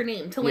highlights your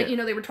name to let you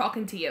know they were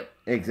talking to you.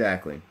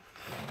 Exactly.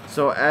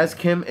 So as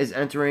Kim is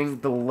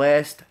entering the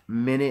last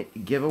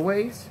minute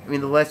giveaways,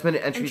 the last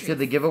minute entries to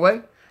the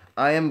giveaway,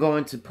 I am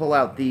going to pull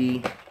out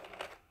the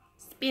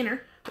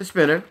spinner. The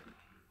spinner.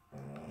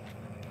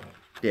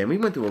 Damn, we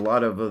went through a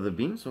lot of the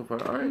beans so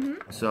far. All right.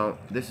 So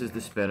this is the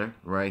spinner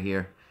right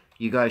here.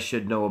 You guys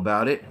should know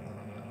about it.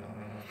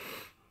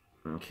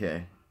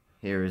 Okay.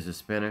 Here is the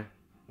spinner.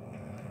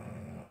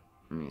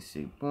 Let me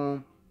see.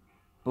 Boom.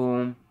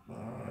 Boom.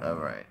 All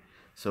right.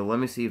 So let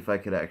me see if I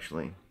could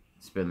actually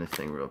spin this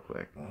thing real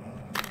quick.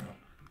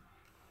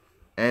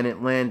 And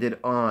it landed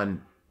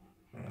on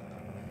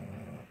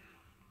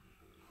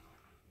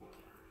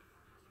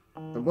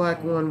the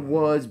black one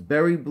was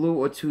berry blue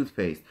or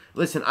toothpaste.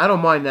 Listen, I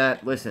don't mind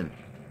that. Listen,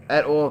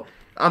 at all.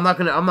 I'm not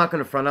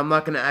gonna front. I'm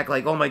not gonna act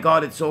like, oh my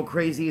god, it's so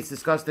crazy, it's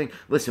disgusting.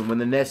 Listen, when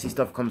the nasty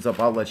stuff comes up,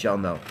 I'll let y'all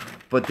know.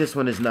 But this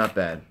one is not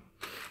bad.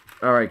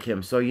 All right,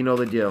 Kim. So you know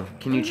the deal.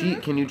 Can you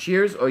cheat? Can you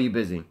cheers? Or are you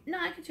busy? No,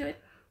 I can do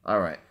it. All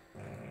right.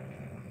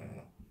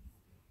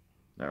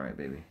 All right,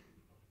 baby.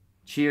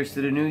 Cheers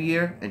to the new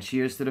year and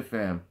cheers to the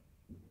fam.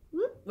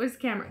 Where's the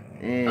camera?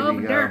 There Over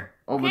we go. there.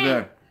 Over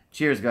there.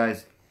 Cheers,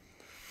 guys.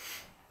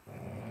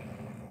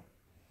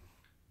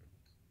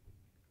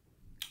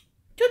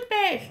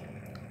 Toothpaste.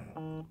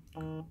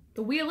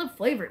 The wheel of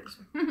flavors.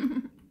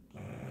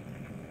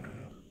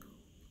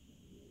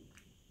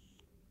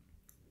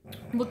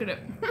 Look at it.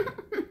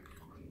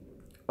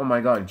 Oh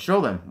my god,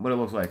 show them what it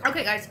looks like.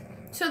 Okay, guys.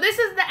 So this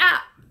is the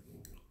app.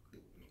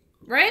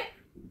 Right?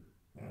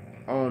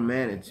 Oh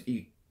man, it's...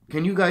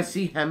 Can you guys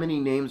see how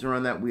many names are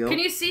on that wheel? Can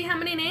you see how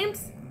many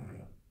names?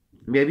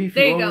 Maybe if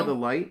you go over the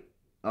light.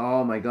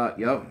 Oh my god,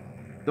 yep.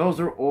 Those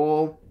are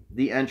all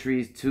the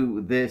entries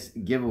to this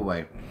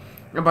giveaway.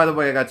 And by the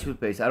way, I got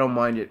toothpaste. I don't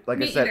mind it.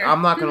 Like I said,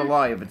 I'm not going to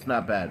lie if it's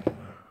not bad.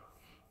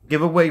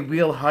 Giveaway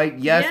wheel height.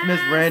 Yes,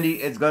 Miss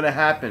Randy, it's going to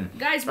happen.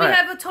 Guys, we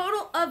have a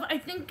total of, I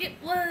think it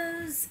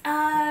was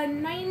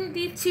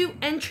 92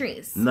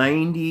 entries.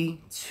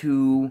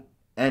 92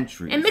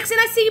 entries. And Mixin',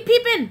 I see you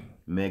peeping.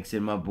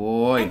 Mixin', my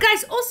boy. And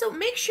guys, also,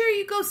 make sure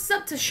you go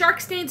sub to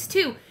Sharkstains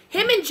too.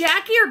 Him and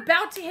Jackie are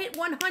about to hit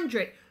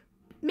 100.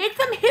 Make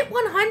them hit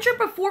 100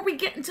 before we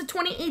get into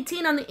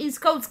 2018 on the East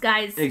Coast,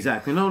 guys.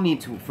 Exactly. No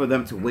need for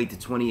them to wait to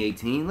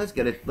 2018. Let's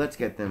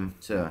get them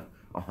to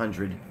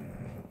 100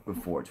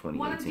 before 2018.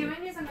 What I'm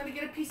doing is I'm going to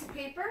get a piece of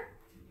paper.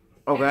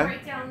 Okay. And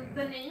write down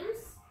the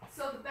names.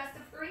 So the best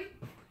of 3.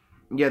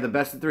 Yeah, the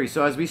best of 3.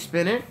 So as we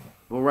spin it,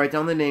 we'll write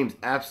down the names.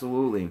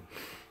 Absolutely.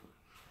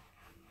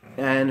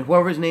 And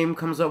whoever's name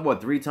comes up, what,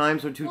 3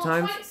 times or 2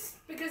 times? Twice.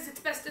 Because it's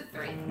best of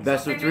 3.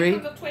 Best of 3?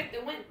 Comes up twice, they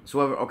win. So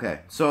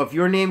okay. So if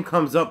your name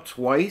comes up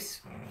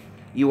twice,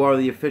 you are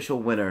the official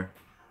winner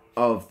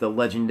of the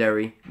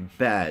legendary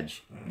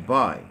badge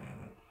by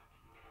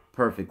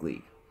Perfect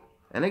League.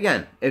 And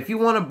again, if you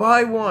want to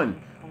buy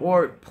one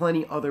or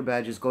plenty other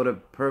badges, go to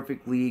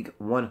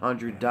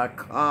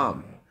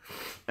perfectleague100.com.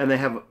 And they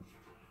have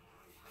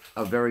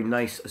a very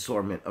nice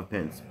assortment of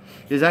pins.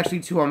 There's actually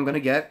 2 I'm going to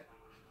get.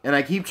 And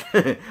I keep...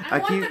 I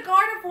want the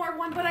Gardevoir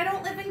one, but I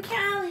don't live in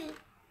Cali.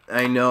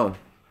 I know.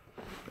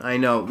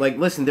 Like,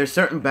 listen, there's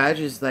certain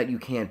badges that you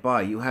can't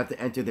buy. You have to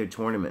enter their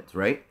tournaments,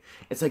 right?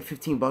 It's like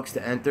 $15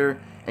 to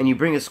enter, and you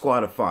bring a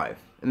squad of 5.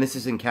 And this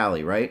is in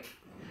Cali, right?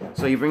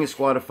 So you bring a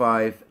squad of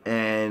 5,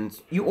 and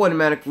you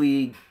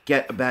automatically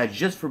get a badge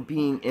just for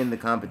being in the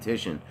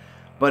competition.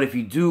 But if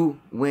you do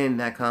win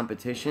that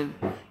competition,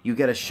 you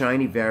get a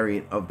shiny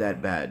variant of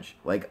that badge.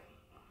 Like,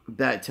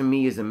 that to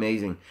me is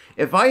amazing.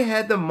 If I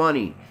had the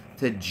money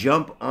to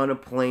jump on a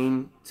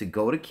plane to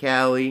go to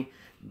Cali,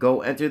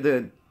 go enter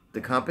the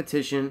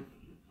competition,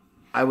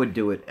 I would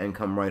do it and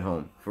come right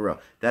home. For real.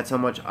 That's how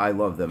much I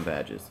love them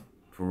badges.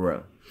 For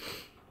real.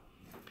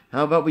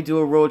 How about we do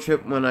a road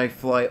trip when I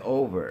fly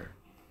over?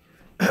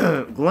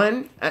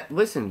 Glenn,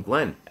 listen,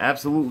 Glenn,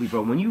 absolutely,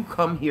 bro. When you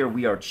come here,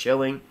 we are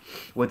chilling,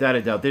 without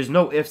a doubt. There's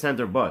no ifs,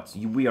 ands, or buts.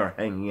 We are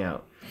hanging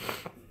out.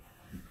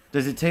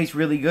 Does it taste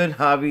really good,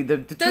 Javi? The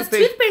Does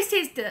toothpaste toothpaste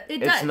taste? It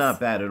does. It's not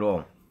bad at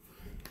all.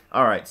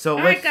 All right, so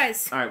all right,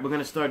 guys. All right, we're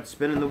gonna start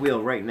spinning the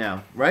wheel right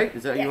now. Right?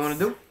 Is that what you want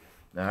to do?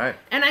 All right.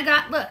 And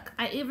look,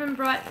 I even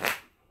brought.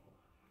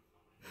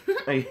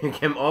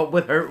 Kim,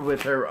 with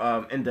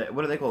her index.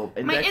 What are they called?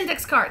 Index? My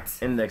index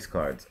cards. Index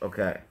cards.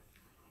 Okay.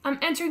 I'm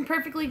entering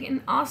perfectly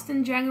in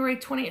Austin, January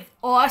 20th.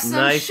 Awesome,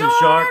 nice Shark. And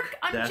Shark.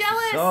 I'm That's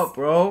jealous. What's up,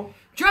 bro?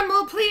 Drum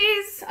roll,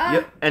 please.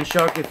 Yep. And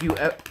Shark, if you it's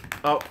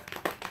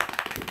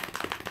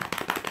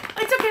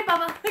okay,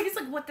 Bubba. He's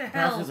like, what the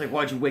hell? He's like,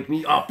 why'd you wake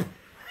me up?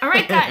 All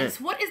right,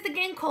 guys. What is the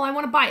game called? I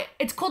want to buy it.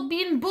 It's called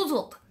Bean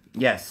Boozled.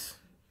 Yes.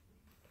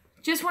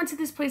 Just went to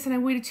this place and I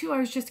waited 2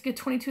 hours just to get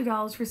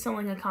 $22 for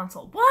selling a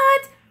console.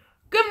 What?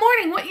 Good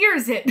morning. What year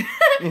is it?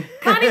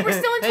 Connie, we're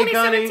still in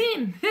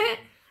 2017.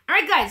 All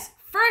right, guys.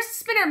 First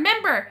spinner.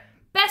 Remember,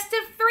 best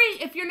of 3.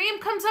 If your name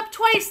comes up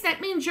twice,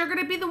 that means you're going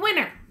to be the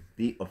winner.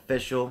 The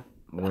official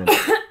winner.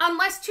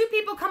 Unless 2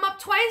 people come up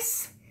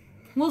twice,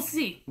 we'll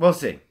see. We'll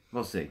see.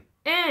 We'll see.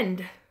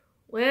 And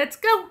let's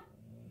go.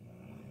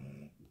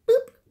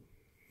 Boop.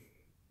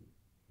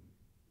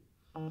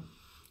 Oh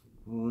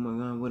my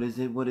God, what is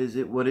it? What is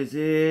it? What is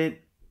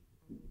it?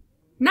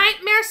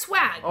 Nightmare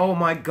Swag. Oh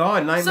my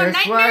God, Nightmare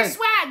Swag. So Nightmare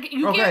Swag,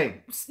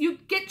 you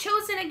get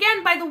chosen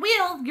again by the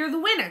wheel, you're the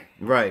winner.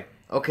 Right.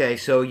 Okay,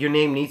 so your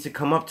name needs to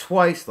come up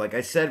twice. Like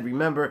I said,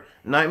 remember,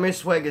 Nightmare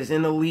Swag is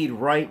in the lead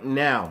right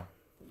now.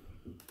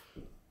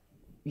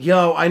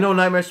 Yo, I know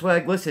Nightmare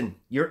Swag. Listen,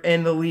 you're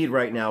in the lead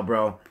right now,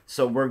 bro.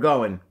 So we're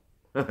going.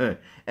 Oh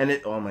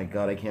my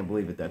God, I can't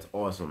believe it. That's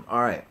awesome.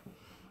 All right.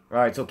 All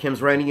right, so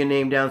Kim's writing your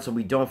name down so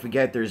we don't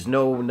forget. There's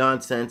no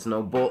nonsense,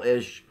 no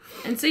bullish.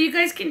 And so you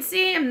guys can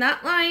see I'm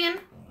not lying.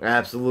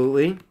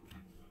 Absolutely.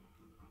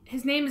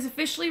 His name is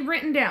officially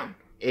written down.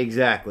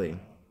 Exactly.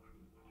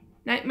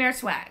 Nightmare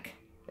Swag.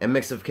 And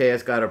Mix of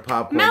Chaos got her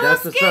popcorn. Mellow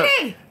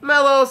Skitty!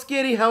 Mellow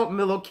Skitty, help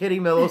Mellow Kitty,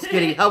 Mellow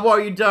Skitty. How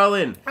are you,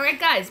 darling? All right,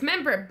 guys,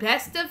 remember,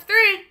 best of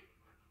 3.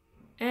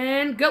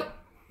 And go.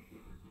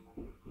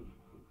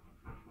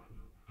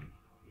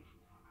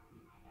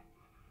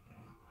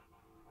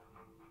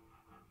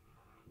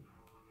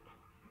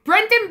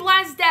 Brendan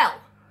Blasdell.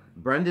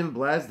 Brendan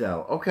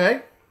Blasdell.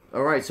 Okay.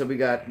 All right, so we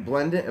got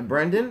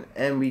Brendan,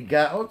 and we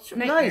got,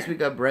 nice, we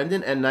got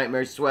Brendan and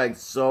Nightmare Swag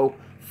so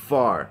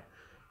far.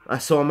 I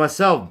saw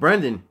myself.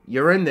 Brendan,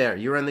 you're in there.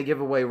 You're in the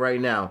giveaway right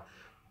now.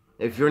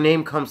 If your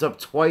name comes up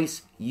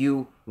twice,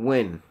 you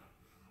win.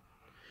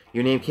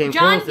 Your name came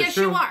John, close. yes,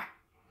 you are.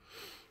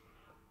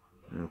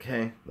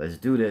 Okay, let's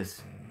do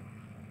this.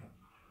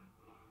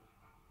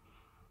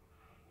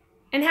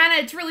 And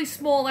Hannah, it's really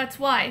small, that's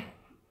why.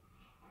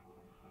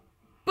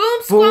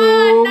 Boom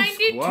Squad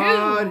 92.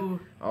 Squad.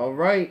 All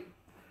right.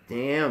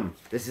 Damn,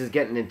 this is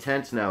getting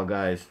intense now,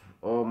 guys.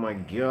 Oh my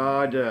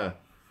God.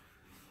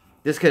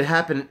 This could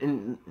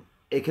happen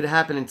it could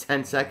happen in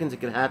 10 seconds. It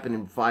could happen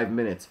in 5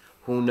 minutes.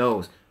 Who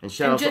knows? And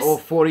shout out to all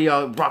 40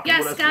 y'all rocking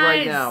with us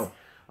right now.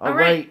 All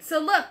right. So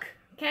look,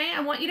 okay,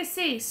 I want you to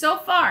see so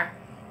far.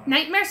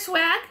 Nightmare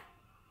Swag,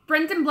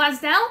 Brendan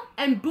Blasdell,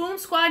 and Boom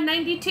Squad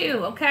 92,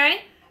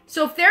 okay?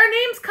 So if their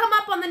names come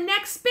up on the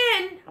next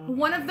spin,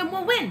 one of them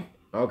will win.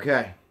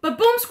 Okay. But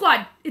Boom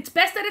Squad, it's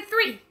best out of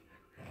 3.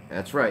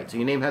 That's right. So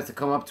your name has to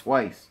come up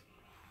twice.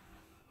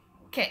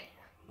 Okay.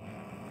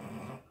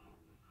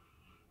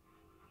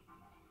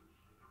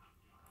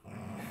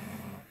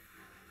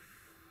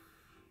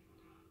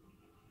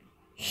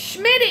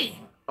 Schmitty.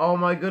 Oh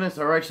my goodness.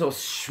 All right. So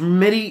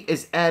Schmitty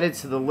is added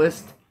to the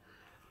list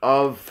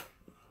of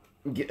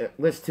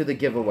to the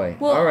giveaway.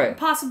 Well, all right.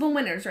 Possible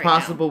winners right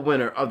Possible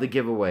winner of the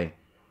giveaway.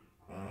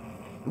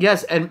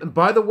 Yes, and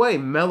by the way,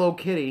 Mellow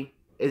Kitty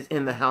is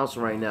in the house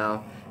right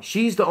now.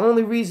 She's the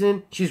only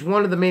reason, she's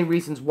one of the main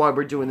reasons why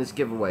we're doing this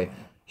giveaway.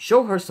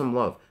 Show her some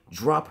love.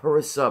 Drop her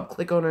a sub.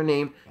 Click on her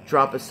name,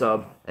 drop a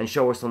sub, and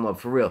show her some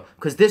love, for real.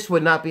 Because this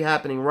would not be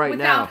happening right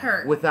now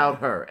without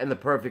her and the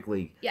Perfect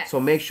League. Yes. So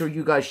make sure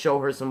you guys show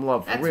her some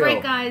love, for real. That's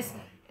right, guys.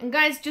 And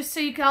guys, just so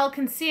you all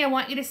can see, I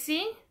want you to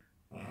see.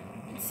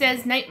 It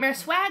says Nightmare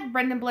Swag,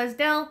 Brendan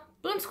Blasdell,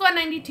 Boom Squad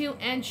 92,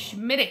 and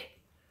Schmitty.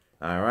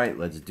 All right,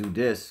 let's do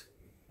this.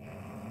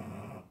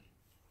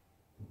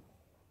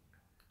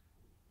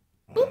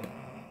 Boop.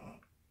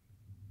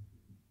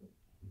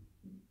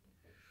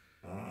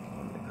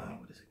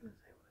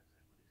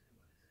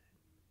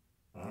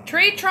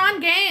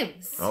 Traytron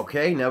Games.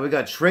 Okay, now we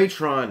got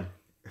Traytron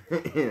as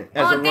a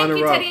runner-up. Thank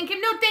you, Teddy and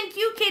Kim. No, thank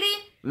you,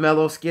 Kitty.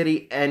 Mellow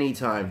Skitty,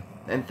 anytime.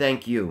 And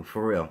thank you,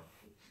 for real.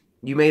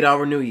 You made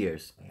our New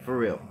Year's, for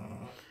real.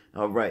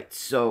 All right,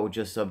 so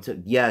just sub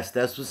to... Yes,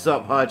 that's what's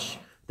up, Hutch.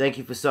 Thank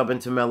you for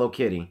subbing to Mellow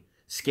Kitty.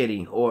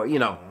 Skitty, or, you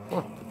know.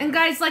 And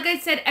guys, like I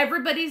said,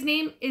 everybody's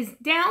name is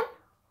down.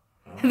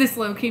 This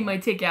low-key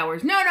might take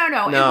hours. No,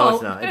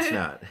 it's not. It's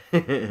not.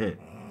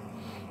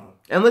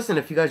 And listen,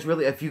 if you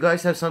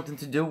guys have something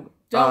to do,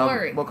 don't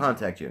worry. We'll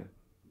contact you.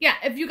 Yeah,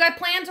 if you got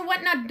plans or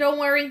whatnot, don't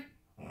worry.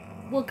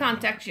 We'll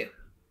contact you.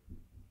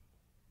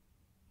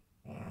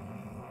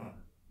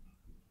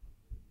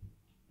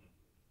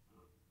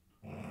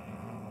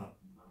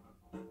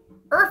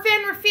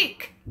 Irfan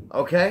Rafiq.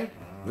 Okay.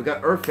 We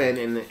got Irfan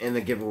in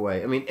the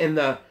giveaway. I mean, in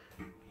the...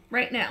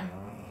 Right now.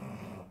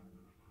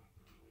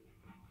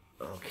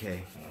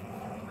 Okay.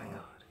 Oh my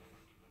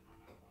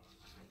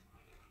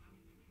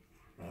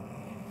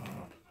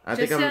God.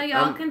 Just so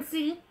y'all can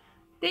see.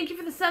 Thank you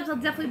for the subs. I'll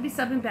definitely be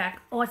subbing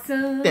back.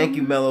 Awesome. Thank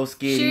you, Mellow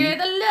Ski. Share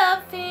the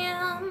love,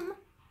 fam.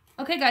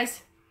 Okay,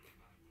 guys.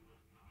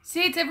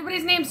 See, it's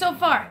everybody's name so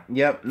far.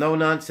 Yep, no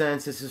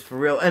nonsense. This is for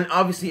real. And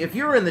obviously, if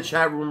you're in the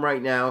chat room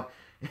right now,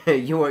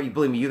 you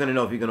believe me, you're gonna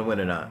know if you're gonna win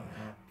or not.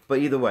 But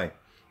either way,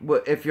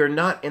 if you're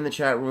not in the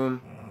chat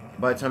room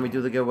by the time we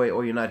do the giveaway,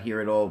 or you're not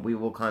here at all, we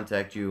will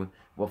contact you.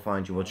 We'll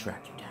find you. We'll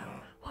track you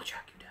down. We'll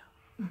track you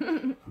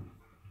down.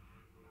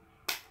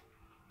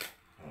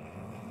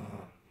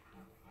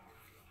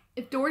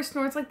 If Doris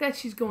snorts like that,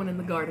 she's going in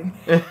the garden.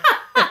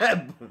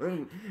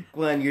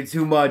 Glenn, you're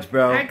too much,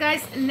 bro. All right,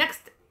 guys.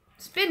 Next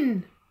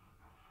spin.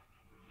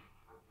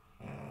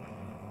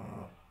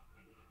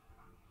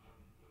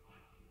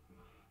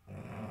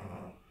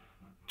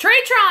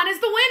 Traytron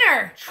is the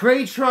winner.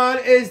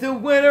 Traytron is the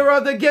winner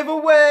of the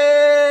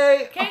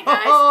giveaway. Okay,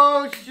 guys.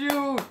 Oh,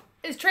 shoot.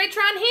 Is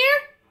Traytron here?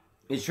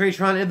 Is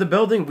Traytron in the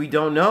building? We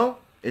don't know.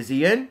 Is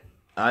he in?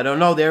 I don't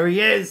know. There he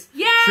is.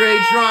 Yay!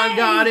 Traytron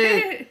got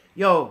it.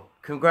 Yo,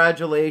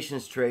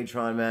 congratulations,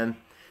 Traytron, man.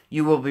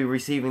 You will be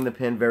receiving the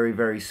pin very,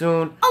 very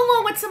soon.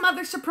 Along with some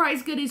other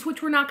surprise goodies,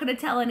 which we're not going to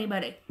tell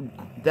anybody.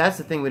 That's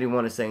the thing we didn't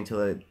want to say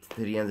until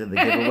the end of the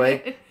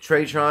giveaway.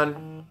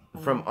 Traytron,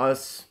 from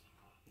us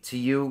to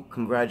you,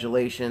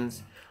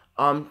 congratulations.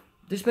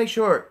 Just make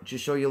sure,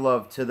 just show your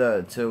love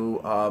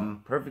to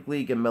Perfect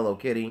League and Mellow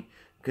Kitty,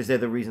 because they're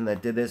the reason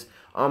that did this.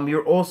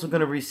 You're also going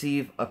to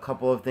receive a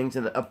couple of things,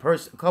 and a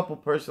couple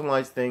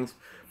personalized things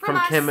from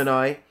Kim and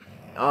I.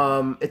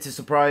 It's a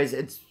surprise.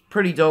 It's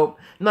pretty dope.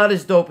 Not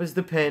as dope as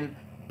the pin,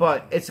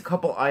 but it's a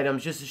couple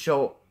items just to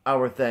show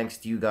our thanks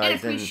to you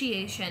guys. And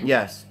appreciation. And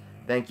yes.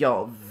 Thank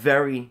y'all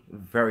very,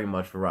 very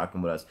much for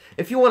rocking with us.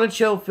 If you want to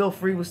chill, feel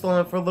free. We're still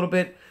on for a little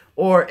bit.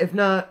 Or if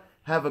not,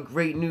 have a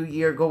great new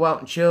year. Go out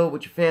and chill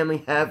with your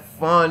family. Have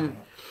fun.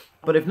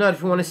 But if not,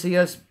 if you want to see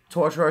us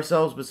torture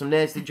ourselves with some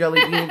nasty jelly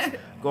beans,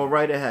 go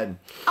right ahead.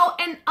 Oh,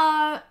 and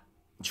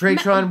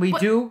Traytron, we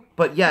do,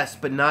 but yes,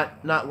 but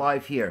not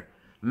live here.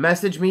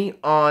 Message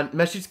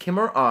Kim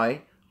or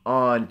I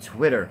on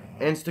Twitter,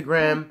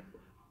 Instagram,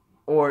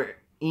 or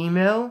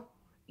email.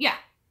 Yeah.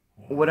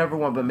 Whatever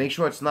one, but make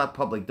sure it's not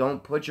public.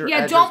 Don't put your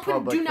address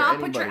public. Do not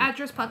put your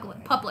address public.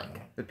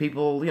 The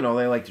people, they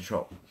like to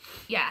troll.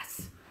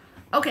 Yes.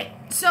 Okay,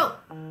 so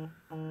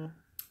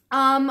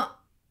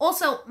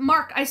also,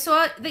 Mark, I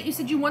saw that you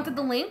said you wanted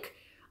the link.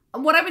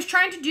 What I was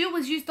trying to do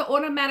was use the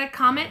automatic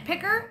comment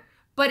picker,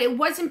 but it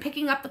wasn't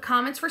picking up the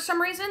comments for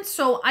some reason.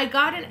 So I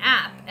got an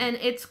app, and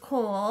it's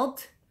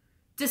called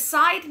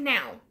Decide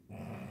Now.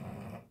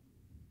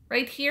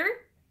 Right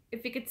here,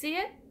 if you could see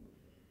it.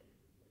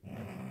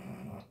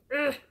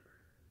 Ugh.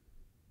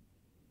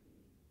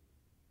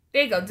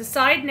 There you go.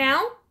 Decide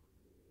Now.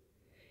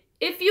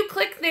 If you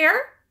click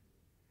there,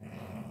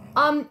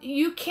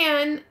 you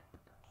can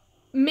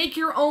make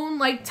your own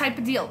type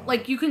of deal.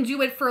 Like you can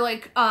do it for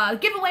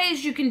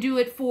giveaways. You can do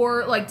it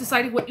for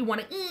deciding what you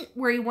want to eat,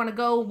 where you want to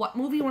go, what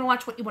movie you want to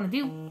watch, what you want to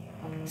do.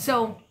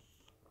 So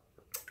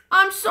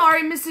I'm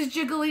sorry, Mrs.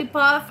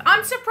 Jigglypuff.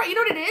 I'm surprised. You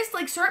know what it is?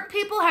 Certain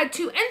people had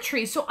 2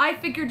 entries, so I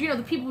figured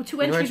the people with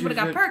 2 entries would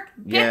have got picked.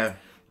 Yeah.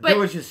 But there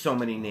was just so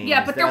many names.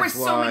 Yeah, but there were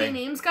so many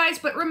names, guys.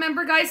 But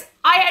remember, guys,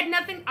 I had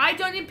nothing. I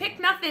didn't pick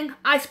nothing.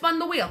 I spun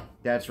the wheel.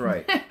 That's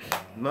right.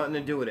 Nothing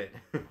to do with it.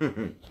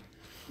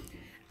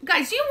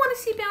 Guys, do you want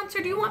to see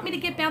Bouncer? Do you want me to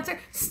get Bouncer?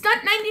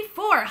 Stunt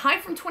 94. Hi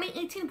from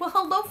 2018. Well,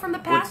 hello from the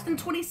past in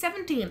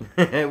 2017.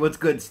 What's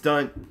good,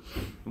 Stunt?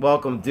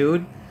 Welcome,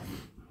 dude.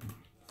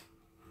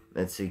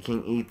 Let's see,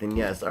 King Ethan.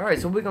 Yes. All right,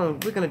 so we're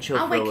gonna chill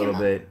for a little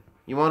bit.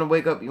 You want to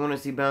wake up? You want to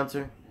see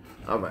Bouncer?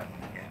 All right.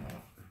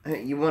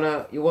 Hey, you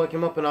wake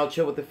him up and I'll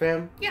chill with the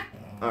fam? Yeah.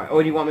 All right.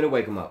 Or do you want me to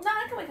wake him up? No,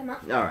 I can wake him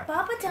up. All right.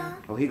 Papa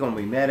John. Oh, he's gonna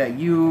be mad at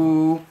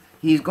you.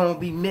 He's gonna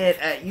be mad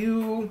at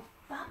you.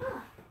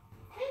 Papa.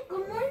 Hey,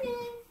 good morning.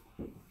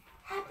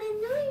 Happy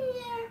New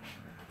Year.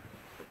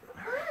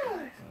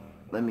 Hi.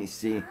 Let me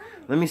see.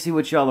 Let me see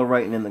what y'all are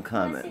writing in the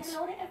comments. Say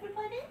hello to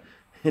everybody?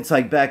 It's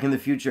like Back in the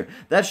Future.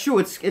 That's true.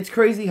 It's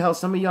crazy how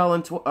some of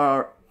y'all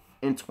are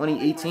in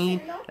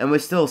 2018 and we're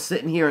still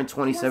sitting here in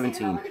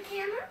 2017.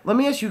 Let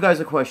me ask you guys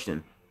a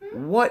question.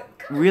 What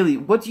do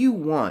you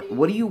want?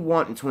 What do you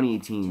want in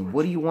 2018?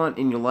 What do you want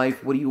in your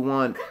life? What do you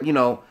want,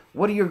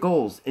 what are your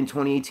goals in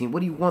 2018? What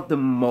do you want the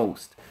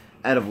most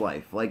out of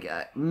life?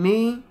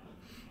 Me,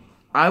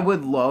 I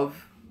would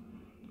love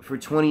for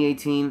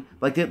 2018,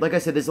 like I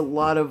said, there's a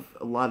lot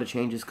of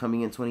changes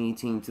coming in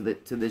 2018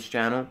 to this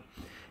channel.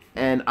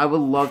 And I would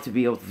love to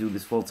be able to do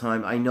this full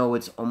time. I know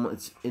it's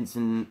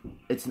an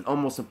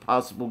almost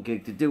impossible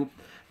gig to do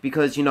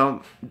because,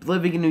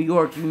 living in New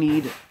York,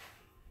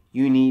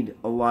 you need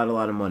a lot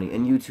of money,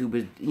 and YouTube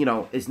is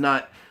is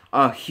not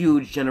a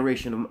huge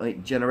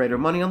generator of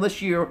money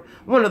unless you're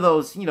one of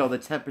those the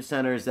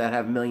 10%ers that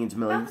have millions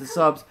and millions of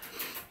subs.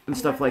 and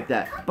stuff like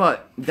that.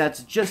 But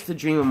that's just a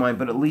dream of mine,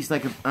 but at least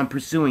I'm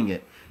pursuing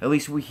it. At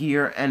least we're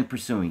here and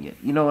pursuing it.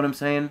 You know what I'm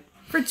saying?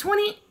 For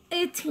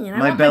 2018, I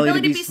my want belly my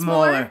belly to be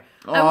smaller.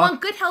 I want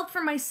good health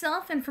for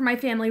myself and for my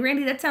family.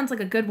 Randy, that sounds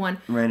like a good one.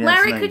 Randy,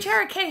 Larry nice.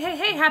 Kucharik,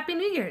 hey, Happy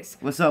New Year's.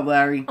 What's up,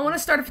 Larry? I want to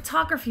start a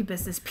photography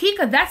business.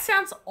 Pika, that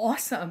sounds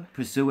awesome.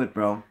 Pursue it,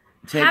 bro.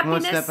 Take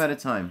Happiness one step at a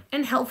time.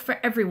 And health for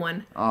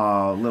everyone.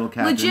 Oh, little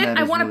Captain. Legit,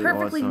 I want really a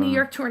perfectly awesome. New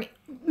York tourney.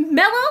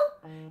 Mellow,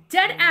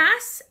 dead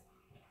ass,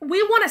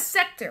 we want a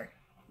sector.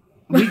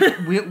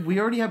 we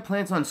already have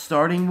plans on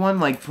starting one,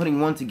 like putting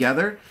one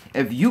together.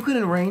 If you can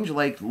arrange,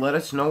 like, let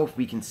us know if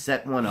we can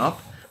set one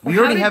up. We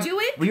already have a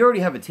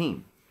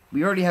team.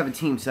 We already have a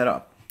team set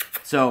up.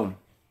 So,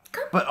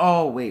 but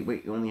wait,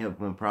 you only have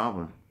one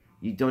problem.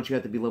 Don't you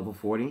have to be level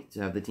 40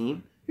 to have the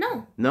team?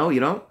 No. No, you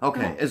don't?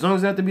 Okay. No. As long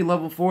as I have to be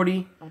level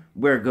 40,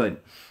 we're good.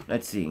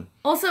 Let's see.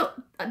 Also,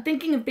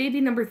 thinking of baby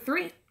number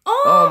 3.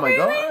 Oh my really?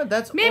 God,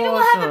 that's Maybe awesome.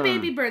 we'll have a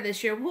baby Burr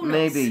this year. Who knows?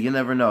 Maybe, you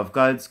never know. If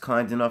God's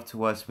kind enough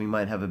to us, we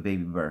might have a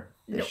baby Burr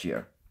this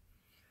year.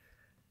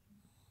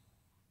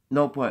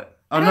 Nope, what?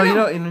 Oh, no, you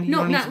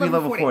don't need to be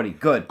level 40.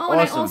 Good. Oh, awesome.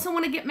 and I also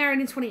want to get married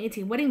in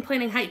 2018. Wedding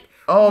planning hype.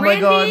 Oh my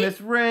God, Miss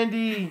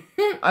Randy.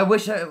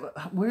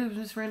 Where's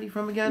Miss Randy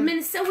from again?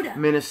 Minnesota.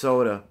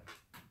 Minnesota.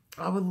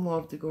 I would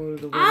love to go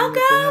to the wedding. I'll go.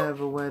 To have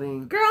a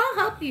wedding. Girl,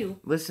 I'll help you.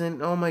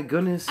 Listen, oh my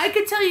goodness. I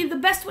could tell you the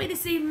best way to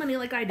save money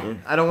like I do.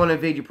 I don't want to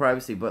invade your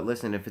privacy, but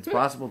listen, if it's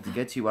possible to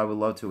get you, I would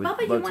love to.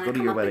 Papa, you want to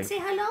come up and say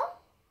hello?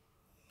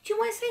 Do you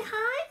want to say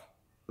hi?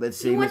 Let's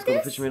see, Miss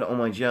GoldenFisherman.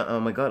 Oh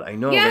my God, I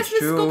know. Yes, that's Miss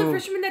true.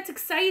 GoldenFisherman, that's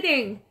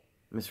exciting.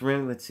 Miss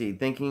Randy, let's see.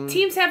 Thinking.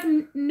 Teams have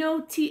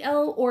no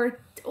TL or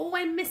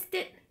I missed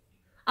it.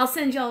 I'll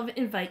send y'all an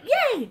invite.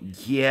 Yay!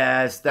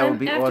 Yes, that would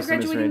be awesome, Miss After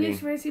graduating Randy.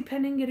 university,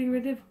 pending getting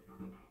rid of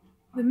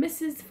the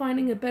missus,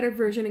 finding a better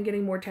version and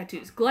getting more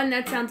tattoos. Glenn,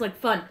 that sounds like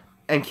fun.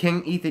 And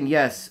King Ethan,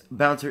 yes,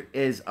 Bouncer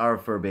is our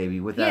fur baby,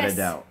 without a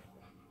doubt.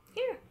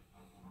 Here.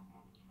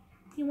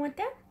 You want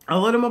that? I'll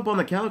let him up on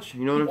the couch.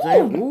 You know what I'm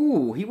saying?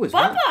 Ooh, he was.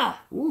 Papa!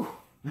 Ooh.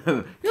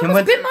 You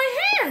almost bit my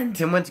hand.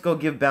 Tim went to go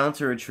give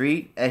Bouncer a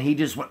treat, and he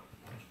just went.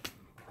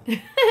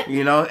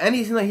 You know, and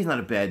he's not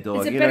a bad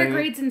dog. Is it better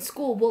grades in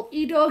school? Well,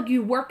 E-Dog,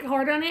 you work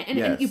hard on it,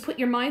 and you put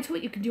your mind to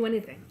it, you can do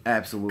anything.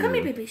 Absolutely. Come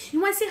here, baby. You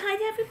want to say hi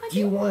to everybody? Do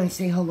you want to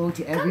say hello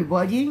to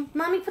everybody?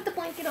 Mommy, put the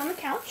blanket on the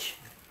couch.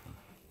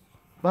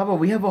 Baba,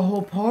 we have a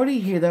whole party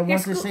here that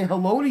wants to say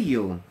hello to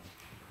you.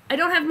 I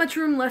don't have much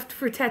room left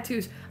for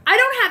tattoos. I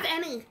don't have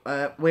any.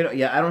 Wait,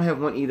 yeah, I don't have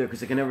one either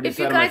because I can never decide. If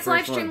you guys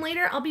live stream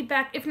later, I'll be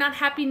back. If not,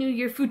 Happy New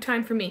Year food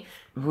time for me.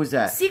 Who's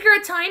that? Seeker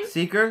of Time.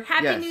 Seeker?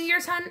 Happy New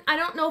Year's, hun. I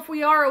don't know if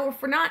we are or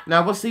if we're not.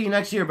 Now, we'll see you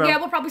next year, bro. Yeah,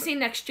 we'll probably see you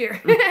next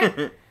year. Come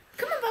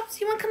on, Bubs.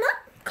 You want to come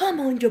up? Come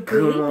on, your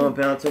baby. Come on,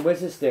 Bouncer.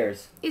 Where's the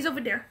stairs? He's over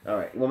there. All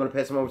right. You want me to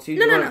pass him over to you?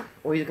 No.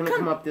 Or he's going to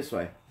come up this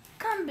way?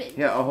 Come, baby.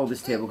 Yeah, I'll hold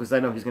this table because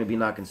I know he's going to be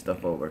knocking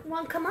stuff over. You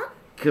want to come up?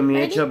 Come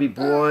here, chubby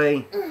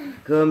boy.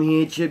 Come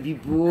here, chubby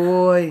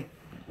boy.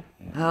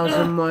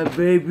 How's my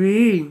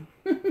baby?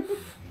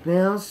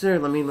 Bouncer.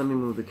 Let me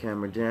move the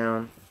camera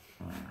down.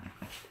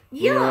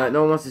 Yeah. You know what?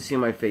 No one wants to see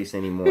my face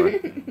anymore.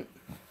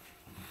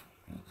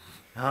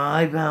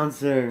 Hi,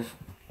 Bouncer.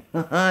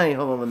 Hi.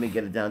 Hold on, let me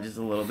get it down just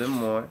a little bit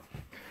more.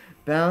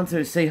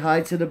 Bouncer, say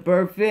hi to the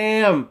Burr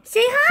fam.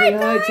 Say hi,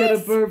 guys. Say hi to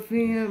the Burr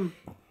fam.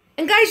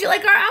 And guys, you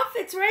like our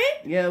outfits, right?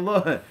 Yeah,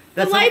 look.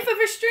 That's the life of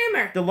a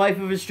streamer. The life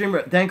of a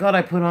streamer. Thank God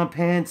I put on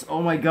pants.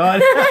 Oh my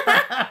God.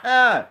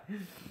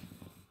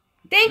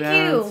 Thank you.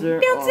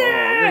 Bouncer.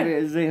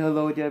 Oh, say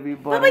hello to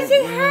everybody. Baba,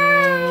 say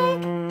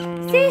hi.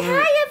 Say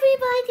hi,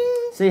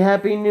 everybody. Say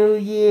Happy New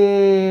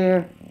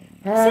Year.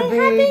 Happy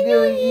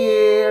New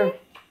Year.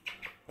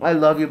 I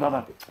love you,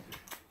 Baba.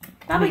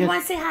 Baba, you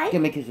want to say hi?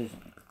 Give me kisses.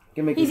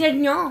 Give me kisses. He said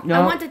no. I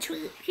want the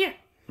treat. Here.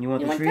 You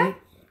want the treat? That?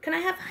 Can I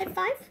have a high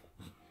five?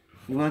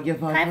 You want to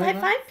give high five? High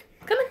five?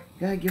 Come on.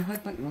 Yeah, give high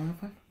five. You want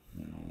high five?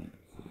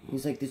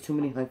 He's like, there's too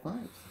many high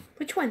fives.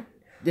 Which one?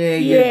 There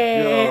you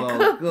go.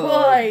 Good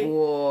boy.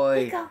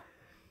 Boy. Go.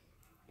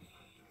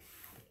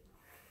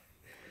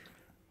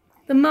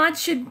 The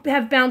mods should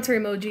have bouncer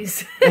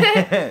emojis.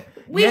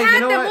 We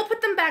had them. What? We'll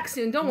put them back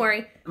soon. Don't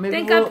worry. Maybe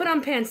Thank God put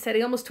on pants,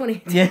 Teddy. Almost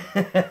 20.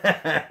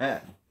 Yeah.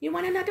 You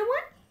want another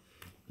one?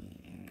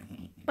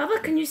 Baba,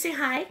 can you say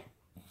hi?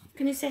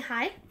 Can you say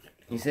hi?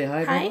 You say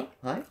hi, Baba?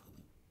 Hi.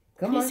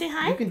 Come on. Can you say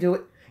hi? You can do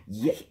it.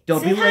 Yeah.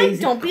 Don't say be lazy.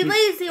 Hi. Don't be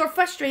lazy or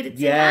frustrated.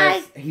 Say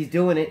yes. hi. He's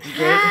doing it.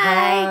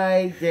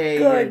 Hi. There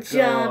Good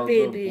job,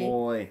 baby. Good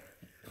boy.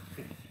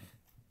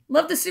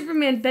 Love the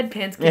Superman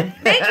bedpants game.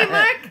 Thank you,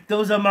 Mark.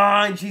 Those are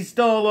mine. She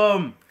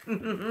stole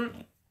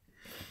them.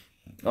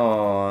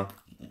 Aw.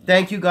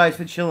 Thank you guys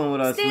for chilling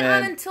with us, man. Stay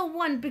on until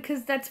 1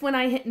 because that's when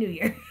I hit New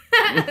Year.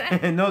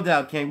 No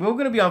doubt, King. We're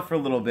going to be on for a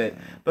little bit.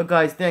 But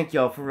guys, thank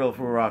y'all for real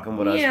for rocking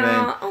with us, man.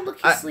 Yeah. Oh,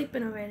 look, you're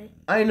sleeping already.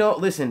 I know.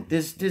 Listen,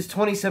 there's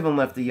 27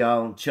 left of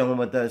y'all chilling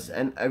with us.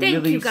 And I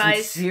really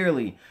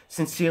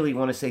sincerely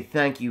want to say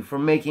thank you for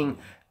making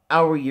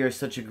our year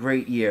such a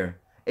great year.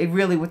 It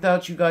really,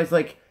 without you guys,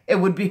 like, it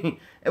would be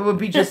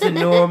just a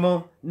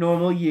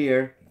normal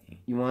year.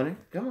 You want it?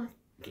 Come on.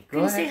 Can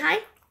you say hi?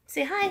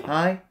 Say hi.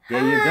 Hi.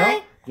 There you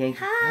go. Thank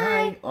you.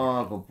 Hi.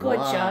 Oh, good boy.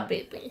 Good job,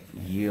 baby.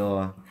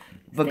 Yeah.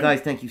 But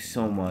guys, thank you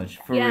so much.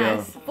 For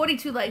real.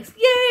 42 likes.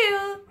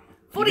 Yeah.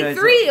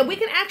 43. We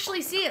can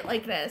actually see it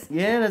like this.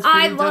 Yeah, that's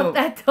pretty dope. I love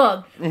that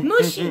dog.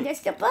 Mushy, that's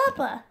the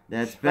Baba.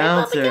 That's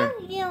Bouncer.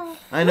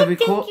 I know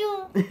Thank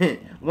you.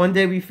 One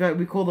day we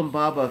called him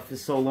Baba for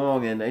so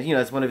long, and you know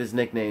that's one of his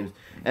nicknames.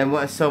 And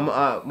one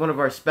of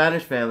our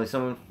Spanish family,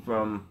 someone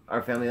from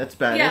our family that's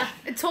Spanish. Yeah,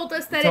 it told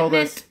us that it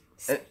meant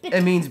spit.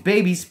 It means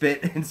baby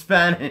spit in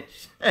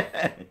Spanish.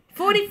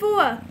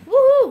 44.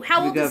 Woohoo!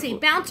 How old is he?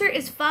 Bouncer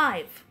is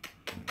 5.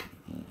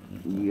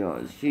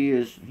 Yes, he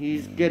is.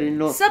 He's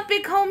getting old. Sup,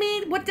 big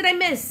homie? What did I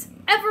miss?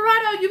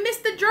 Everardo, you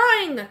missed the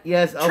drawing.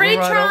 Yes,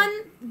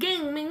 Traytron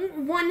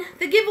Gaming won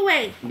the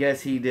giveaway.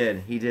 Yes, he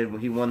did. He did.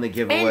 He won the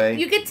giveaway.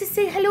 And you get to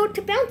say hello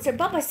to Bouncer.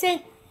 Baba,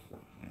 say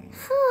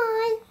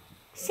hi.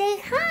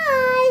 Say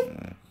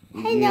hi.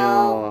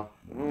 Hello.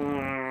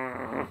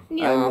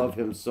 Yeah. I love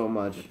him so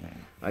much.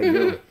 I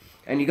do.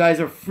 And you guys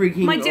are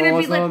freaking My dinner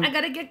awesome. Be like, I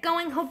gotta get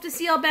going. Hope to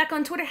see y'all back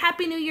on Twitter.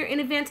 Happy New Year in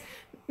advance.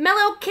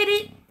 Mellow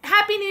Kitty,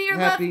 Happy New Year,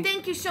 love.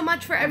 Thank you so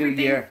much for everything.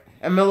 New Year.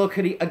 And Mellow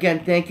Kitty,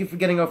 again, thank you for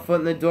getting our foot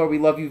in the door. We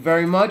love you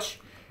very much.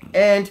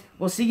 And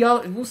we'll see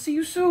y'all. We'll see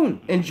you soon.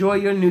 Enjoy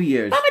your New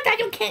Year's. Baba, Dad,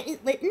 you can't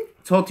eat Litten.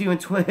 Talk to you in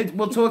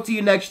We'll talk to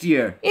you next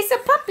year. It's a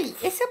puppy.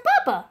 It's a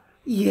Baba.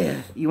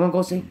 Yeah. You want to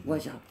go say,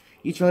 what's up?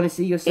 You trying to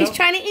see yourself? He's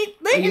trying to eat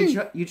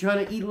Litten. You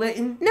trying to eat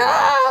Litten?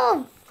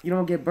 No. You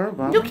don't get burnt,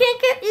 Baba. You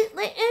can't eat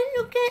Litten.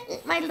 You can't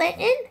eat my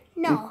Litten.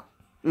 No.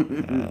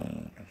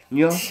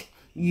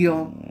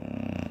 Yo.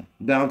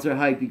 Bouncer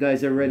hype, you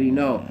guys already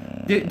know.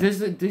 Does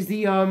the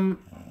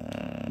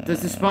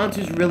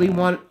sponsors really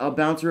want a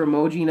Bouncer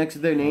emoji next to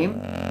their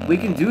name? We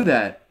can do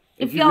that.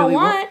 If y'all really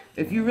want.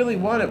 If you really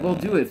want it, we'll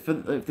do it.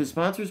 If the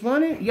sponsors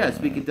want it, yes,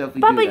 we could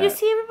definitely Baba, do that. Baba, you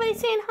see everybody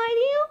saying hi to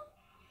you?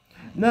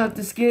 Not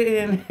the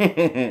skin.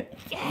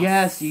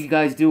 Yes, you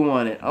guys do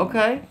want it.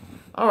 Okay.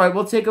 All right,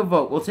 we'll take a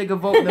vote. We'll take a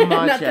vote in the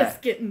mod Not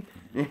chat. the skin.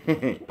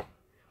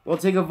 We'll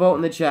take a vote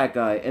in the chat,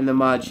 in the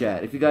mod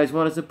chat. If you guys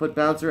want us to put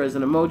Bouncer as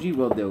an emoji,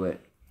 we'll do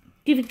it.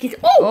 Give it kiss.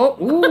 Oh!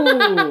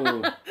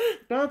 Ooh!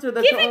 Bouncer,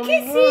 that's Give the it only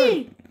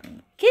kissy!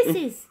 one.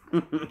 Kisses.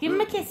 Give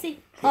him a kissy.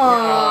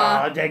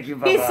 Aww. Thank you,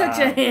 Baba. He's such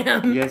a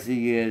ham. Yes,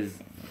 he is.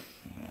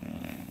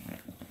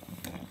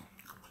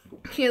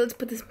 Here, let's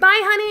put this.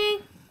 Bye,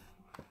 honey.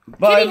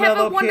 Bye, Kitty, have a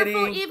Mellow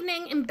wonderful Kitty.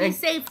 evening and be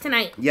safe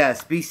tonight.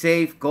 Yes, be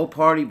safe. Go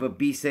party, but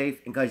be safe.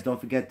 And guys, don't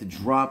forget to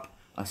drop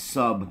a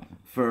sub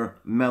for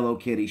Mellow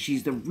Kitty.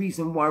 She's the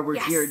reason why we're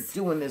here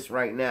doing this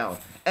right now.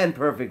 And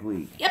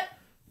perfectly. Yep.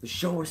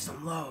 Show her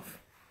some love.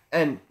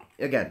 And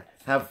again,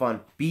 have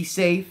fun. Be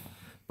safe,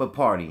 but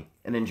party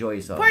and enjoy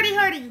yourself. Party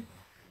hardy.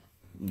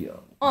 Yeah.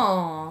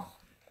 Aww.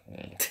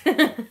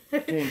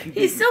 Thank you.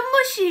 He's so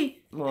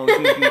mushy. Oh,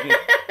 thank you.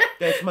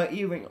 That's my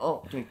earring.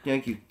 Oh,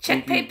 thank you.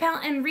 Check PayPal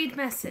and read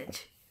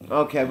message.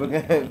 Okay,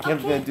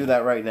 Kim's gonna do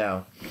that right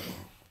now.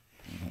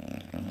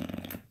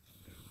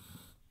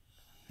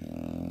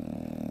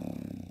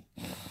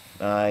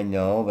 I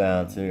know,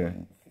 Bouncer.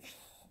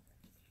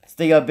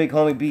 Stay up, big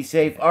homie. Be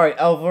safe. All right,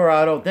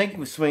 Alvarado, thank you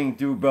for swinging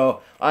through,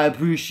 bro. I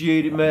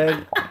appreciate it,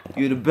 man.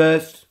 You're the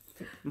best.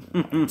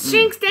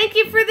 Shinx, thank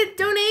you for the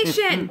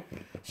donation.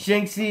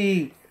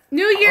 Shinxy.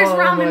 New Year's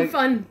ramen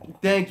fun.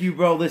 Thank you,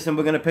 bro. Listen,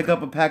 we're going to pick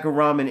up a pack of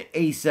ramen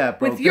ASAP,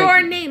 bro. With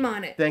your name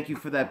on it. Thank you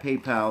for that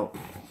PayPal.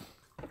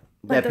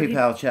 That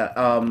PayPal chat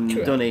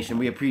donation.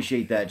 We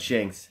appreciate that,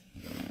 Shinx.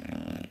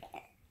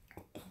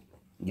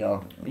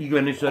 Yo, you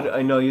gonna say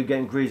I know you're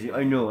getting crazy.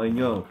 I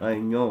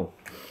know.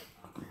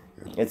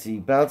 Let's see.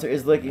 Bouncer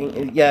is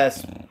licking.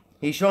 Yes,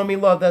 he's showing me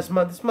love. That's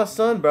my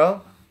son,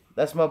 bro.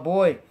 That's my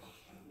boy.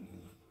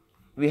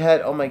 We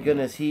had. Oh my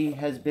goodness, he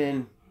has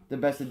been the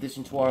best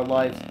addition to our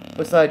lives.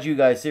 Besides you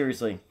guys,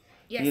 seriously.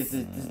 Yes. This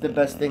is the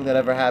best thing that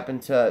ever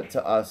happened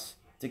to us,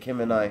 to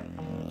Kim and I.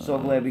 So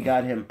glad we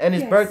got him. And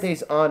his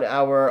birthday's on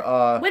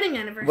our wedding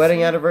anniversary.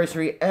 Wedding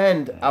anniversary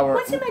and our.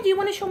 What's it? Do you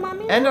want to show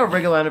mommy? And our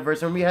regular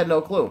anniversary. And we had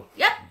no clue.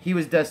 Yep. He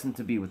was destined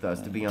to be with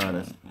us, to be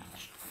honest.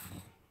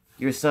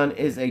 Your son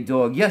is a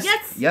dog. Yes.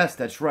 Yes,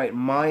 that's right.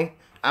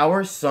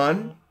 Our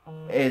son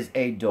is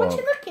a dog. What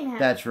you looking at?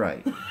 That's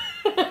right.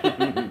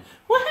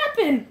 What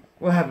happened?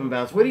 What happened,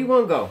 Bounce? Where do you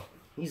want to go?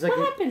 He's like,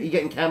 what happened? You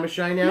getting camera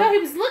shy now? No, he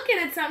was looking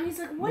at something. He's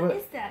like, what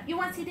is that? You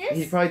want to see this?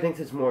 He probably thinks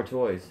it's more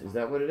toys. Is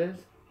that what it is?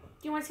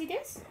 You want to see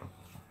this?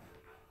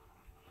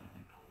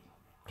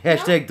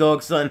 Hashtag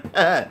dog son.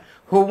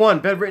 Who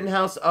won? Bedwritten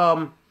House.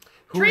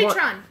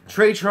 Traytron.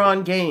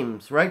 Traytron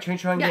Games, right?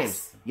 Traytron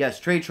Games. Yes,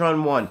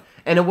 Traytron won.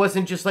 And it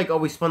wasn't just like, oh,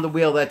 we spun the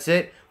wheel, that's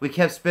it. We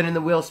kept spinning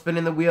the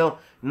wheel.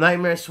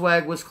 Nightmare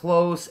Swag was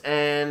close,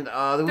 and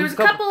there was a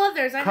couple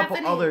others.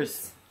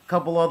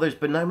 Couple others,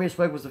 but Nightmare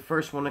Swag was the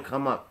first one to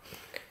come up.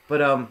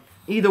 But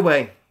either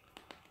way.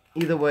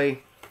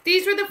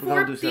 These were the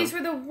four. These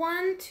were the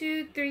 1,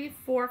 2, 3,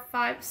 4,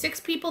 5, 6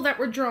 people that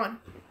were drawn.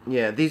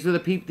 Yeah, these are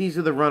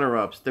the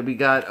runner-ups. Then we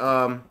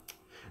got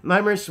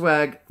Nightmare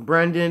Swag,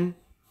 Brendan.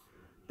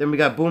 Then we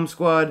got Boom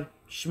Squad,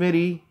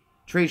 Schmitty,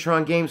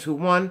 Traytron Games, who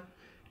won.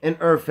 and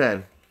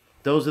Urfan.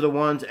 Those are the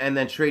ones. And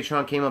then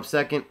Traytron came up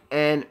second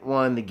and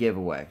won the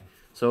giveaway.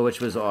 So, which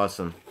was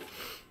awesome.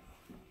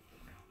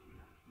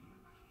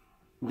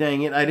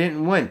 Dang it, I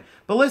didn't win.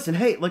 But listen,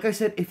 hey, like I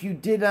said, if you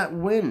did not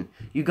win,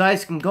 you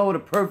guys can go to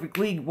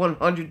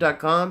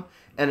perfectleague100.com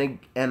and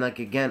like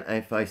again,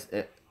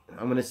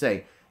 I'm gonna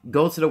say,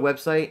 go to the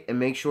website and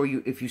make sure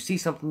if you see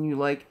something you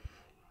like,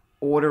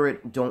 order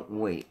it. Don't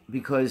wait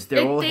because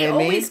they're all handmade.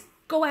 They always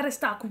go out of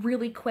stock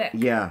really quick.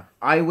 Yeah,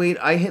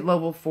 I hit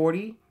level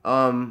 40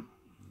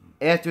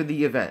 after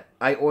the event.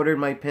 I ordered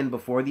my pin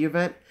before the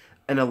event,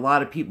 and a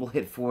lot of people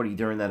hit 40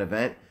 during that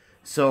event.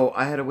 So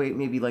I had to wait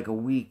maybe like a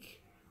week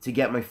to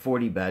get my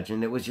 40 badge,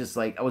 and it was just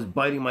like I was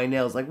biting my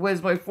nails like,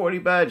 where's my 40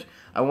 badge?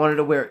 I wanted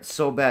to wear it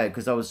so bad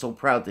because I was so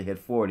proud to hit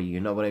 40, you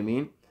know what I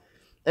mean?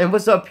 And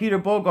what's up, Peter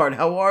Bogart?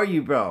 How are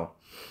you, bro?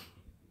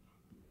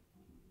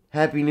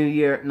 Happy New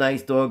Year,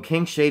 nice dog.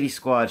 King Shady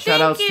Squad,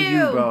 shout outs to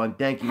you, bro, and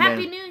thank you, man.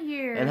 Happy New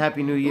Year. And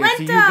Happy New Year Lento,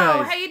 to you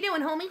guys. how you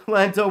doing, homie?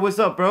 Lento, what's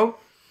up, bro?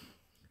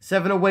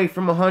 7 away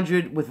from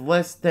 100 with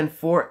less than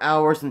 4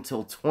 hours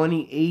until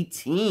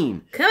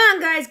 2018. Come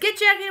on, guys. Get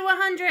Jackie to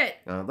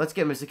 100. Let's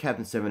get Mr.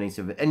 Captain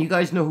 787. And you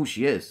guys know who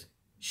she is.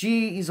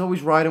 She is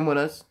always riding with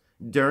us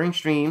during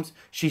streams.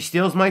 She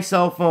steals my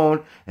cell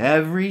phone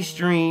every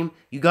stream.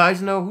 You guys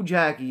know who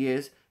Jackie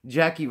is.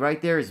 Jackie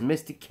right there is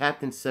Mr.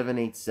 Captain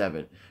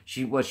 787.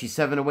 She's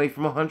 7 away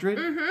from 100?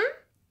 Mm-hmm.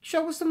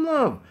 Show her some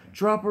love.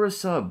 Drop her a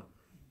sub.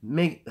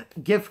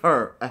 Give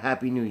her a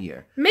Happy New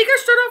Year. Make her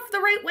start off the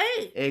right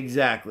way.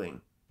 Exactly.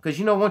 Because,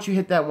 you know, once you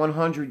hit that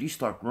 100, you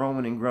start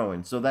growing and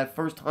growing. So that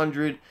first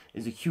 100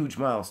 is a huge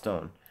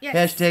milestone. Yes.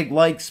 Hashtag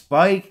like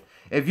Spike.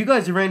 If you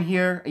guys are in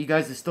here, you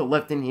guys are still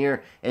left in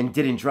here and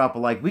didn't drop a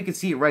like, we can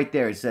see it right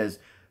there. It says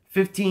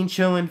 15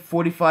 chillin',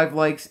 45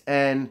 likes,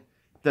 and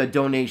the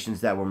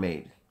donations that were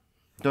made.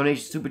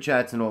 Donations, super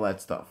chats, and all that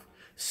stuff.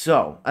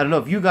 So, I don't know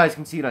if you guys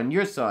can see it on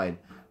your side,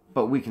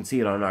 but we can see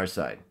it on our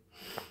side.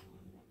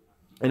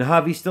 And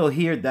Javi's still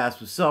here. That's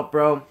what's up,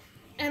 bro.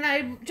 And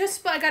I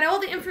got all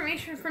the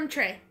information from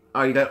Trey.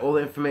 Oh, you got all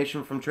the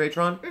information from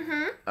Traytron?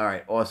 Mm-hmm. All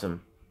right,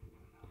 awesome.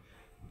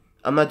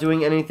 I'm not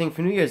doing anything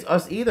for New Year's.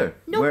 Us either.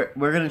 Nope.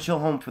 We're gonna chill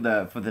home for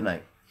the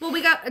night. Well,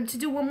 we got to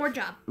do one more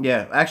job.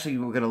 Yeah, actually,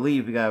 we're gonna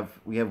leave.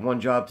 We have one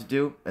job to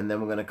do, and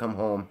then we're gonna come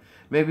home.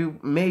 Maybe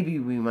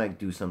we might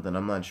do something.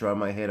 I'm not sure. I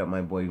might hit up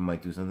my boy. We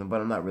might do something,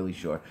 but I'm not really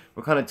sure.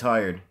 We're kind of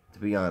tired, to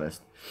be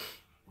honest.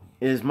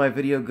 Is my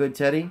video good,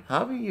 Teddy?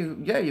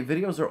 Yeah, your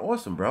videos are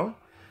awesome, bro.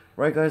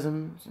 Right, guys?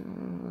 I'm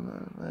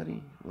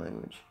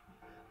language.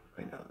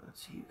 Right now,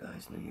 let's see you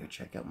guys. New Year,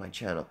 check out my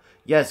channel.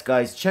 Yes,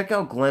 guys, check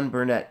out Glenn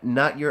Burnett.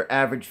 Not your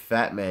average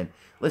fat man.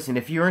 Listen,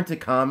 if you're into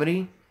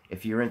comedy,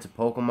 if you're into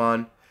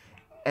Pokemon,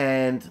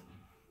 and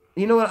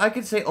you know what? I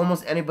could say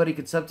almost anybody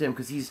could sub to him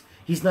because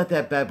he's not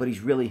that bad, but he's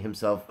really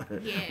himself.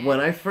 Yeah. When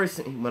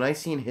I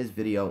seen his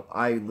video,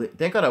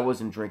 thank God I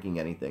wasn't drinking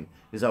anything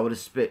because I would have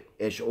spit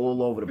ish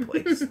all over the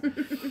place.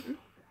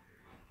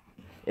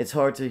 It's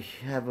hard to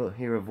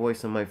hear a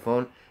voice on my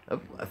phone.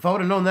 If I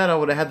would have known that, I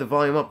would have had the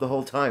volume up the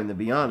whole time. To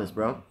be honest,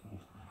 bro.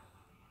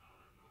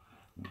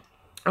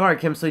 All right,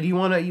 Kim. So do you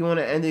wanna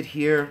end it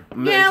here?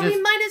 Yeah, we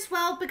might as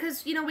well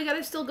because we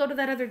gotta still go to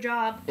that other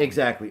job.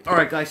 Exactly. All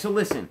right, guys. So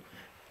listen.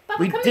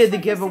 We did the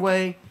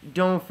giveaway.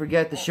 Don't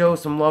forget to show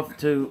some love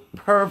to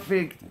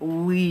Perfect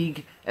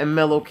League and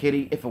Mellow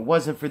Kitty. If it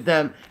wasn't for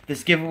them,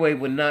 this giveaway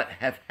would not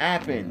have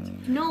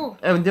happened. No.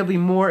 And there'll be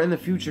more in the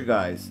future,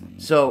 guys.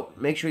 So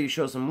make sure you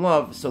show some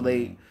love so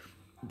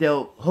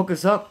they'll hook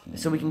us up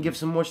so we can give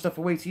some more stuff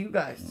away to you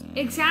guys.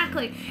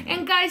 Exactly.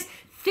 And guys,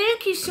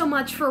 thank you so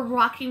much for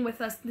rocking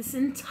with us this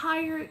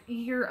entire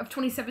year of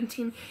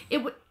 2017.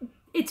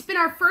 It's been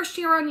our first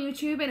year on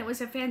YouTube, and it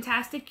was a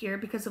fantastic year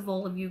because of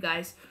all of you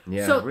guys.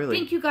 Yeah, so really.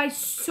 Thank you guys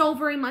so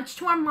very much.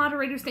 To our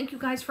moderators, thank you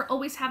guys for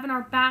always having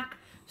our back,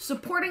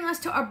 supporting us.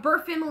 To our Burr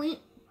family,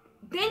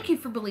 thank you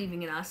for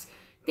believing in us.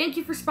 Thank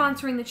you for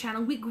sponsoring the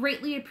channel. We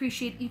greatly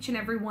appreciate each and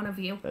every one of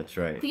you. That's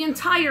right. The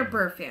entire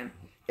Burr fam.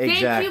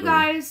 Exactly. Thank you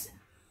guys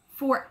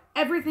for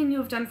everything you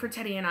have done for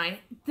Teddy and I.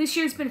 This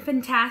year's been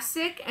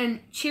fantastic, and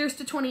cheers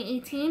to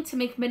 2018 to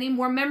make many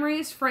more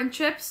memories,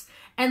 friendships,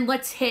 and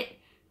let's hit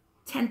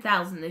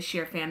 10,000 this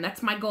year, fam.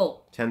 That's my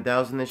goal.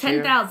 10,000 this year?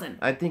 10,000.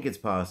 I think it's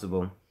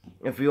possible.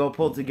 If we all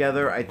pull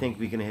together, I think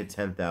we can hit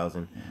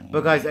 10,000.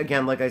 But guys,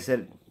 again, like I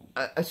said,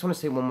 I just want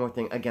to say one more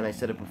thing. Again, I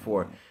said it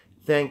before.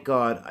 Thank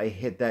God I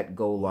hit that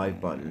go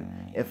live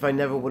button. If I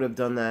never would have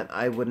done that,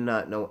 I would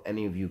not know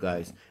any of you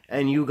guys.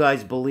 And you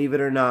guys, believe it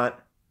or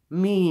not,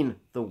 mean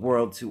the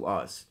world to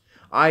us.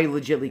 I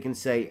legitimately can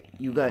say,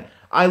 you guys,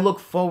 I look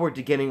forward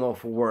to getting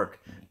off of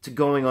work, to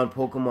going on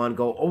Pokemon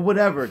Go, or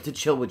whatever, to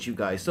chill with you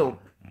guys. So,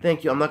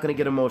 thank you. I'm not going to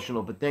get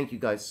emotional, but thank you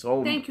guys so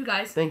much. Thank you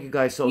guys. Thank you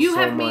guys so much. You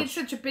have made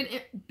such a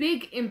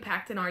big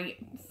impact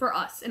for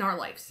us in our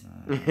lives.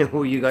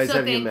 Well, you guys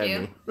have thank met you.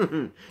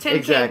 me. 10K,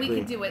 exactly. we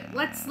can do it.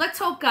 Let's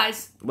hope,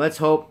 guys. Let's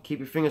hope. Keep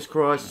your fingers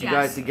crossed. Yes. You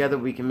guys together,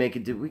 we can make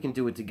it. We can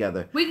do it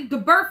together.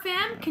 The Burr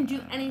fam can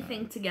do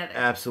anything together.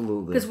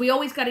 Absolutely. Because we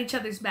always got each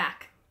other's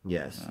back.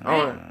 Yes.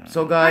 All right.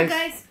 So, guys. All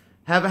right, guys.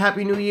 have a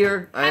happy new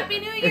year. Happy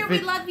New Year.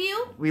 We love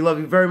you. We love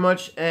you very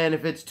much. And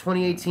if it's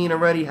 2018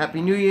 already,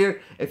 Happy New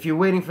Year. If you're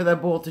waiting for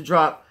that ball to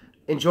drop,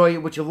 enjoy it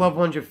with your loved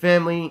ones, your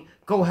family.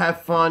 Go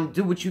have fun.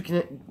 Do what you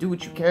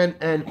can.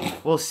 And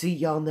we'll see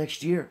y'all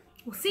next year.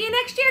 We'll see you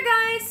next year,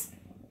 guys.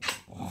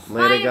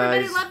 Later, bye,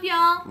 guys. everybody. Love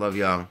y'all. Love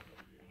y'all.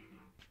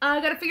 I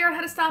gotta figure out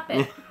how to stop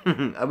it.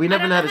 We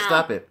never know how to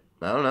stop it.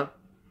 I don't know.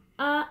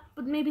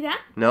 But maybe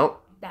that?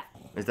 Nope. That.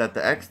 Is that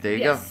the X? There you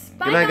Yes. go.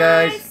 Bye, Good night,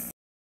 guys.